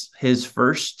Hurts his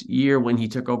first year when he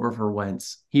took over for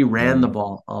Wentz. He ran the Mm.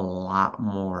 ball a lot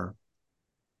more.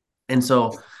 And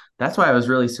so that's why I was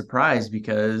really surprised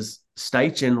because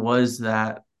Steichen was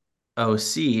that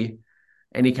OC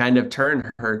and he kind of turned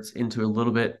Hurts into a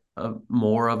little bit of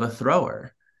more of a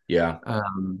thrower. Yeah.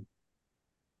 Um,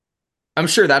 I'm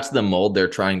sure that's the mold they're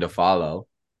trying to follow.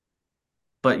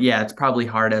 but yeah, it's probably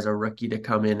hard as a rookie to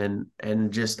come in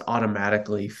and just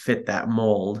automatically fit that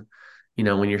mold,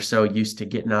 when you're so used to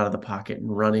getting out of the pocket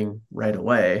and running right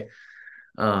away.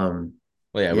 Um,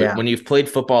 Well, yeah, yeah, when you've played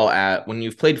football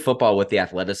with the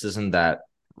athleticism that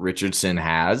Richardson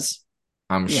has,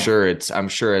 yeah, I'm sure it's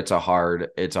a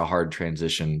hard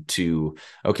transition to,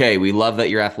 okay, we love that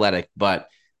you're athletic, but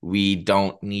we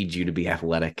don't need you to be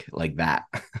athletic like that.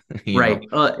 right.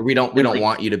 We And don't like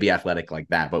want you to be athletic like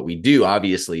that, but we do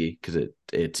obviously because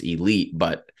it's elite,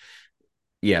 but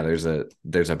yeah, there's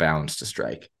a balance to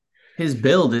strike. his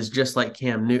build is just like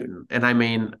Cam Newton. And I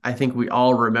mean, I think we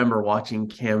all remember watching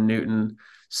Cam Newton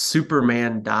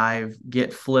Superman dive,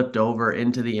 get flipped over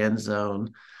into the end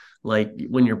zone. Like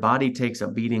when your body takes a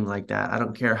beating like that, I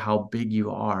don't care how big you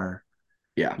are,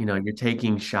 Yeah. you're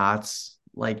taking shots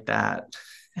like that.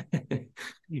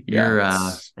 Yeah,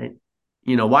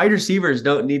 You're wide receivers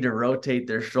don't need to rotate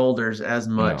their shoulders as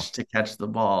no. much to catch the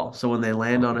ball. So when they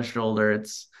land on a shoulder,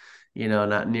 it's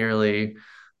not nearly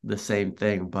the same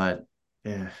thing, but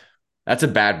yeah. That's a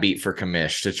bad beat for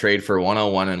Kamish to trade for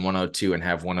 101 and 102 and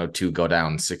have 102 go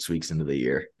down 6 weeks into the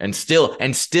year and still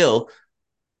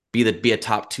be a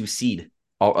top 2 seed,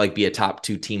 like be a top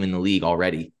 2 team in the league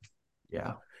already.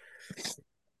 Yeah.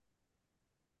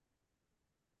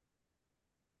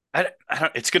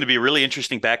 It's going to be a really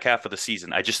interesting back half of the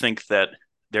season. I just think that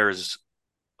there's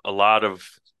a lot of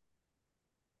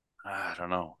I don't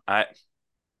know. I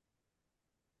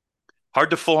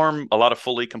hard to form a lot of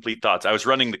fully complete thoughts. I was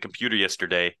running the computer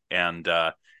yesterday, and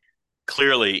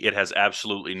clearly it has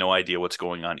absolutely no idea what's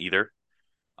going on either.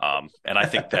 And I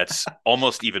think that's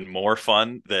almost even more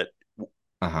fun that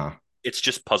Uh-huh. it's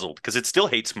just puzzled because it still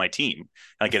hates my team.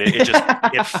 Like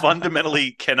it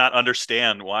fundamentally cannot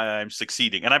understand why I'm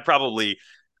succeeding. And I'm probably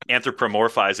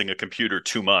anthropomorphizing a computer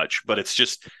too much, but it's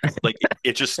just like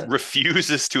it just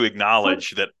refuses to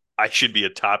acknowledge that I should be a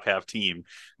top half team,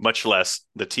 much less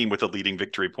the team with the leading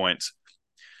victory points.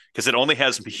 Because it only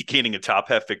has me gaining a top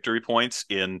half victory points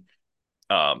in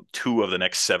 2 of the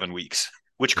next 7 weeks,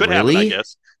 which could happen, I Really?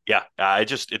 guess. Yeah,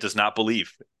 it does not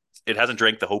believe. It hasn't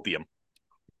drank the hopium.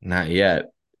 Not yet.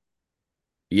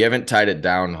 You haven't tied it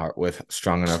down with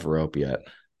strong enough rope yet.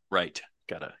 Right.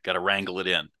 Gotta wrangle it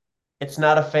in. It's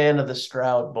not a fan of the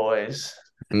Stroud boys.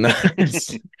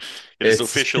 Nice. It is It's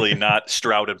officially not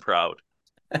Stroud and Proud.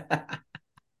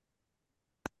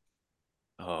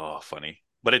 Oh, funny.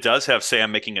 But it does have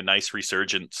Sam making a nice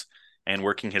resurgence and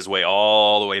working his way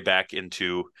all the way back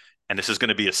into, and this is going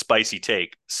to be a spicy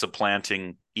take,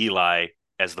 supplanting Eli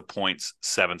as the points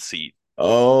 7th seed.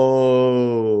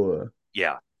 oh,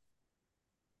 Yeah.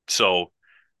 So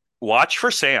watch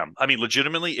for Sam. I mean,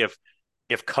 legitimately,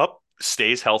 if Cup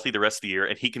stays healthy the rest of the year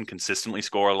and he can consistently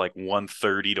score like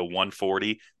 130 to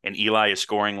 140, and Eli is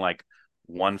scoring like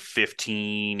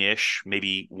 115-ish,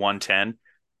 maybe 110,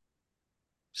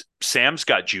 Sam's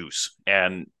got juice.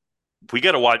 And we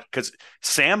got to watch because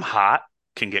Sam Hot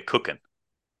can get cooking.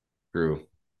 true.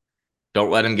 Don't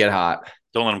let him get hot.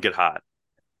 Don't let him get hot.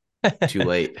 Too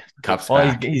late. Cup's Well,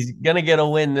 back. he's gonna get a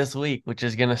win this week, which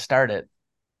is gonna start it.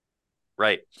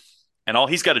 Right. And all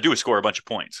he's got to do is score a bunch of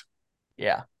points.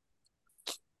 Yeah.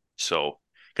 So,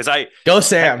 because Go,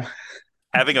 Sam.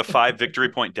 having a 5 victory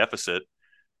point deficit,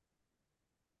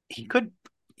 he could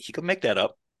make that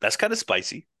up. That's kind of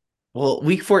spicy. Well,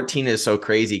 week 14 is so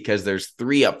crazy because there's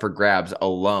 3 up for grabs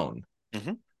alone.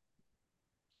 Mm-hmm.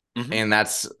 Mm-hmm. And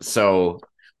that's so.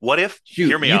 What if? Shoot,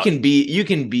 Hear me you out. can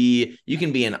be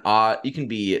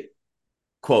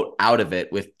quote out of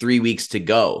it with 3 weeks to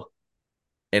go.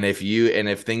 And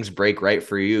if things break right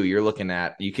for you, you're looking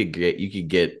at you could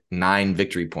get 9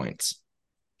 victory points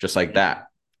just like that.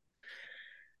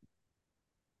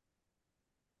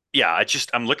 Yeah,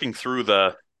 I'm looking through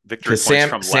the victory Because points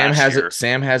from last year.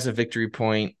 Sam has a victory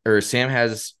point, or Sam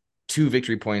has 2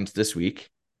 victory points this week.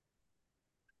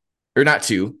 Or not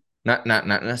 2, not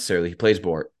necessarily. He plays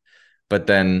Bort. But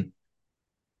then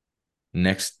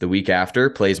the week after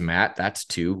plays Matt, that's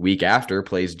 2. Week after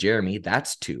plays Jeremy,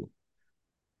 that's 2.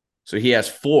 So he has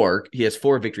 4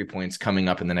 victory points coming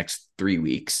up in the next 3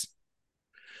 weeks.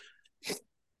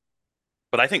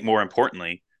 But I think more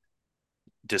importantly,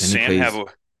 does And he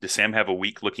Sam plays have a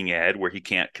week looking ahead where he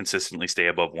can't consistently stay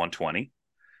above 120?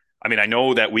 I mean, I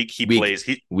know that week plays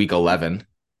week 11.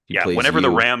 Plays whenever you.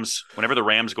 the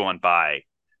Rams go on by,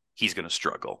 he's going to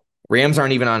struggle. Rams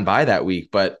aren't even on bye that week,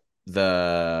 but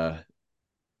the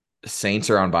Saints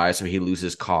are on bye, so he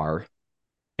loses Carr,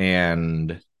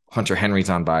 and Hunter Henry's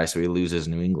on bye, so he loses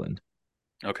New England.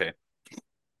 Okay.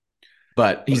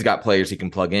 But he's got players he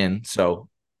can plug in, so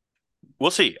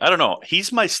we'll see. I don't know.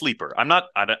 He's my sleeper. When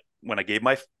I gave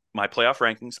my playoff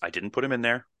rankings, I didn't put him in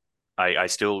there. I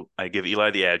give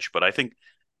Eli the edge, but I think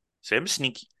Sam's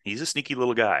sneaky. He's a sneaky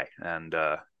little guy, and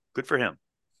good for him.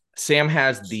 Sam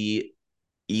has the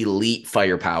elite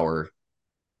firepower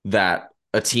that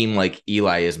a team like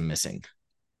Eli is missing.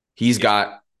 He's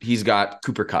got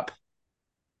Cooper Kupp,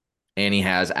 and he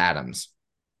has Adams.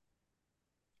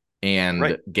 And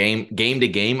right. game to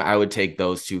game, I would take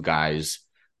those 2 guys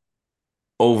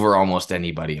over almost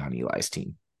anybody on Eli's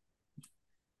team.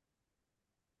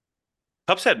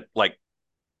 Kupp's had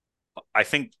I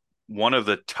think one of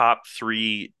the top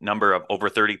 3 number of over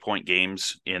 30-point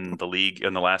games in the league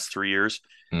in the last 3 years.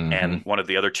 Mm-hmm. And one of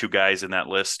the other 2 guys in that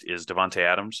list is Davante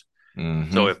Adams.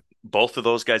 Mm-hmm. So if both of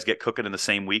those guys get cooking in the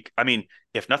same week, I mean,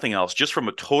 if nothing else, just from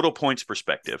a total points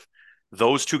perspective,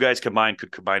 those 2 guys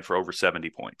could combine for over 70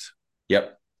 points.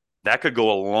 Yep. That could go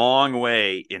a long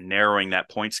way in narrowing that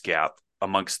points gap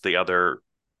amongst the other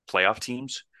playoff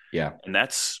teams. Yeah. And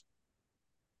that's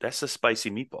a spicy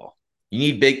meatball.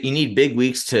 You need big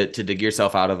weeks to dig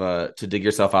yourself out of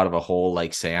a hole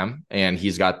like Sam, and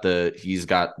he's got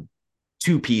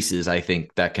 2 pieces I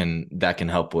think that can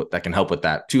help with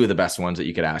that. 2 of the best ones that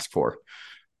you could ask for.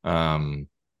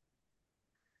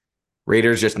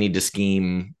 Raiders just need to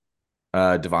scheme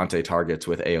Davante targets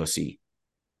with AOC.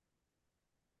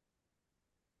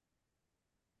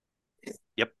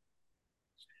 Yep.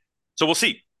 So we'll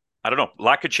see. I don't know. A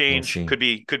lot could change. We'll could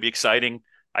be exciting.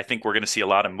 I think we're going to see a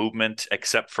lot of movement,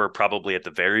 except for probably at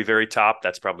the very, very top.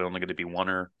 That's probably only going to be 1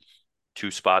 or 2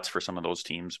 spots for some of those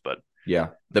teams. But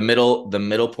yeah, the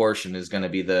middle portion is going to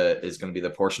be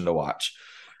the portion to watch.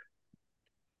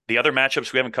 The other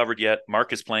matchups we haven't covered yet.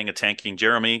 Mark is playing a tanking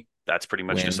Jeremy. That's pretty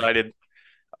much decided.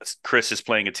 Chris is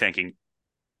playing a tanking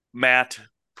Matt.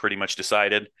 Pretty much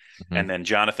decided. Mm-hmm. And then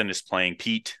Jonathan is playing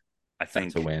Pete. I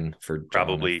think that's a win for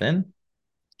probably Jonathan.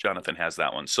 Jonathan has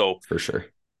that one. So for sure.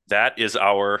 That is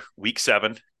our week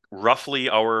 7, roughly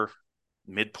our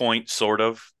midpoint sort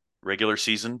of regular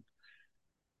season.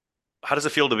 How does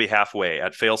it feel to be halfway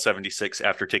at Fale 76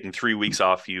 after taking 3 weeks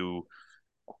off, you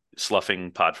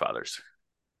sloughing Podfathers?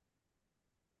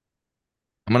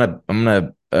 I'm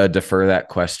gonna defer that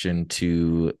question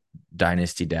to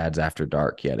Dynasty Dads After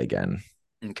Dark yet again.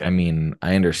 I Okay. mean,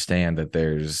 I understand that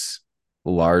there's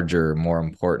larger, more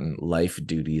important life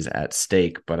duties at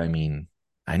stake, but I mean,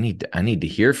 I need to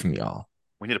hear from y'all.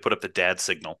 We need to put up the dad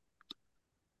signal.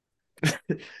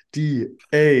 D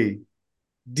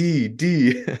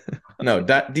no,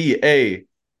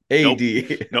 Nope.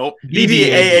 D Nope.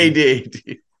 DDAD.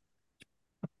 D.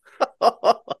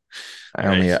 All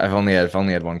right. I've only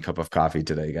had one cup of coffee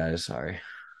today, guys. Sorry.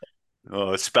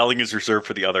 Spelling is reserved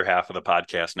for the other half of the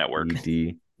podcast network.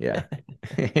 ED. Yeah.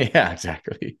 Yeah,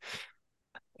 exactly.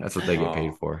 That's what they get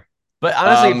paid Oh, for. But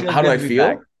honestly, it feels How do good I to be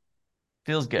back. feel?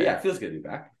 Feels Yeah, good. it feels good to be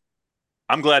back.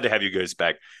 I'm glad to have you guys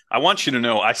back. I want you to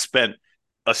know I spent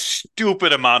a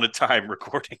stupid amount of time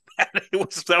recording that.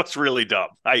 That was really dumb.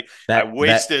 I That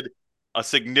wasted a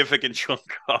significant chunk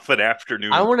of an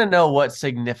I afternoon. want to know what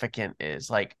significant is,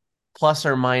 like plus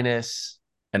or minus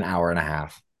an hour and a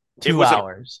half. It two was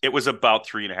hours. it was about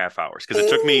 3.5 hours because it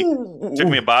took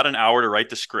me about an hour to write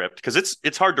the script because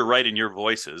it's hard to write in your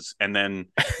voices, and then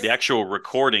the actual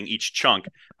recording, each chunk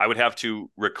I would have to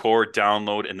record,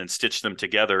 download, and then stitch them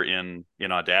together in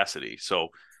Audacity. So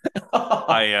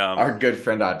I Our good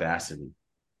friend Audacity.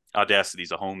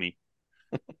 Audacity's a homie.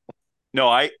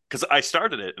 No, because I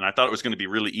started it and I thought it was going to be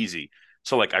really easy.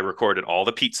 So like I recorded all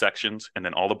the Pete sections and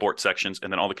then all the Bort sections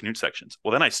and then all the Canute sections.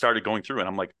 Well, then I started going through and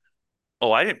I'm like,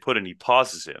 oh, I didn't put any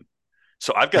pauses in.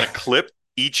 So I've got to clip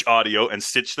each audio and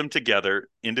stitch them together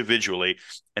individually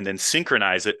and then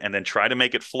synchronize it and then try to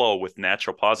make it flow with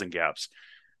natural pausing gaps.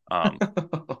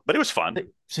 But it was fun.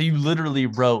 So you literally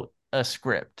wrote a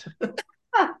script.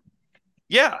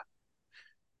 Yeah.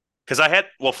 Because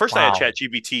first I had Wow.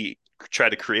 ChatGPT try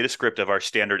to create a script of our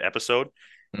standard episode,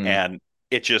 and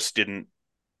it just didn't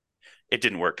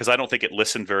work because I don't think it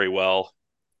listened very well.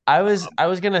 I was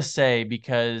gonna say,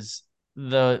 because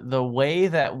the way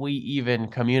that we even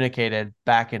communicated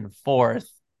back and forth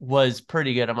was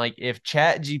pretty good. I'm like, if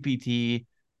Chat GPT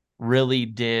really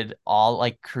did all,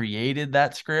 like, created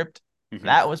that script, Mhm.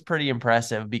 that was pretty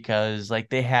impressive, because like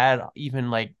they had even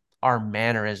like our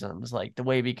mannerisms, like the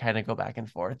way we kind of go back and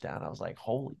forth down. I was like,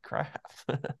 holy crap.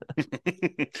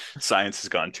 Science has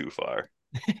gone too far.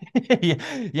 Yeah,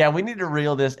 yeah, we need to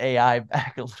reel this AI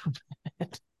back a little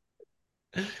bit.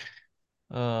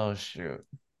 Oh shoot.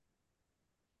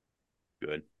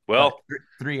 Good. But Well,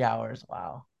 3 hours,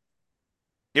 wow.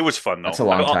 it was fun That's though. a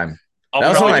long time. I'll That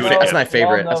was probably do it that's again. my We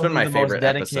all favorite. That's know been who my the most favorite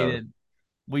episode. dedicated.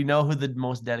 We know who the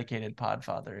most dedicated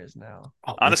podfather is now.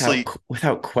 Oh, Honestly,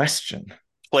 without question.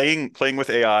 playing with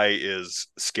AI is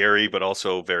scary, but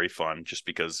also very fun just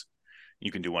because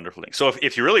you can do wonderful things. So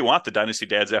if you really want the Dynasty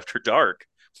Dads After Dark,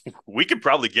 we could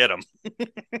probably get them.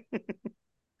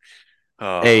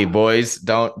 Hey uh, boys,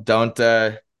 don't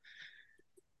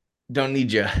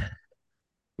need you.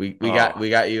 oh. We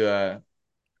got you.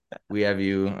 We have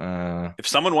you. If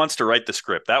someone wants to write the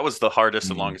script, that was the hardest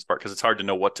and mm, longest part because it's hard to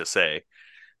know what to say.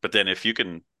 But then if you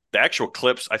can, the actual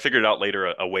clips, I figured out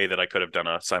later a way that I could have done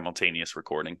a simultaneous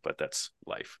recording, but that's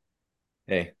life.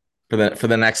 hey, for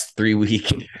the next 3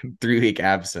 week 3 week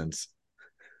absence.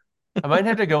 I might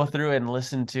have to go through and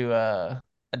listen to a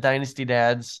Dynasty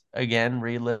Dads again,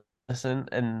 re-listen,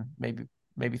 and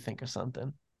maybe think of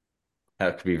something.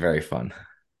 That could be very fun.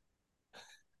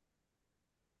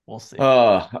 We'll see. Oh,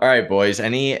 all right, boys.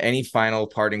 Any final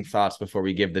parting thoughts before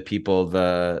we give the people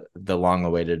the long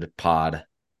awaited pod?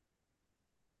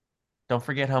 Don't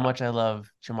forget how much I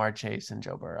love Jamar Chase and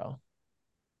Joe Burrow.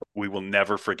 We will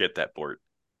never forget that, Bort.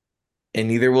 And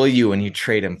neither will you when you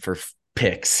trade him for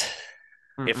picks.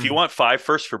 If you Mm-mm. want 5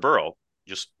 firsts for Burrow,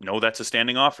 just know that's a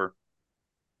standing offer.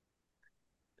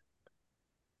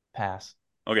 Pass.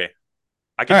 Okay.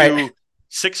 I All could right. do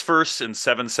 6 firsts and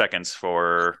 7 seconds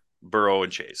for Burrow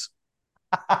and Chase.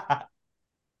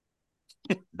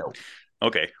 Nope.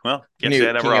 Okay. Well, guess New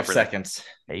that ever king of offer then. seconds.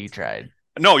 Hey, you tried.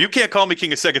 No, you can't call me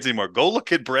king of seconds anymore. Go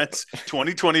look at Brent's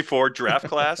 2024 draft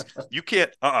class. You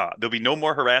can't. There'll be no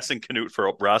more harassing Canute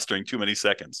for rostering too many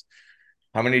seconds.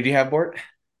 How many do you have, Bort?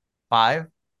 5.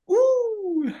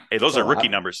 Ooh, Hey, that's those a are rookie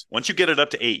lot. numbers. Once you get it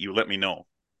up to 8, you let me know.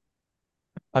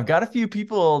 I've got a few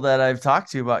people that I've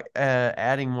talked to about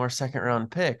adding more second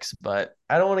round picks, but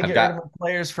I don't want to I've get rid of got my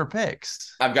players for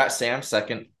picks. I've got Sam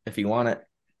second if you want it.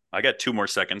 I got 2 more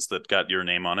seconds that got your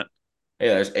name on it. Hey,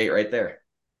 there's 8 right there.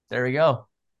 There we go.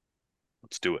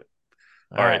 Let's do it.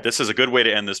 All All right. right. This is a good way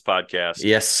to end this podcast.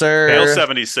 Yes, Fale sir.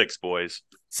 76, boys.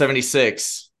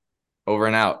 76. Over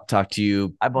and out. Talk to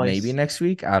you Bye, maybe boys. next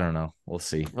week. I don't know. We'll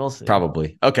see. We'll see.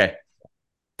 Probably. Okay.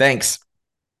 Thanks.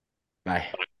 Bye.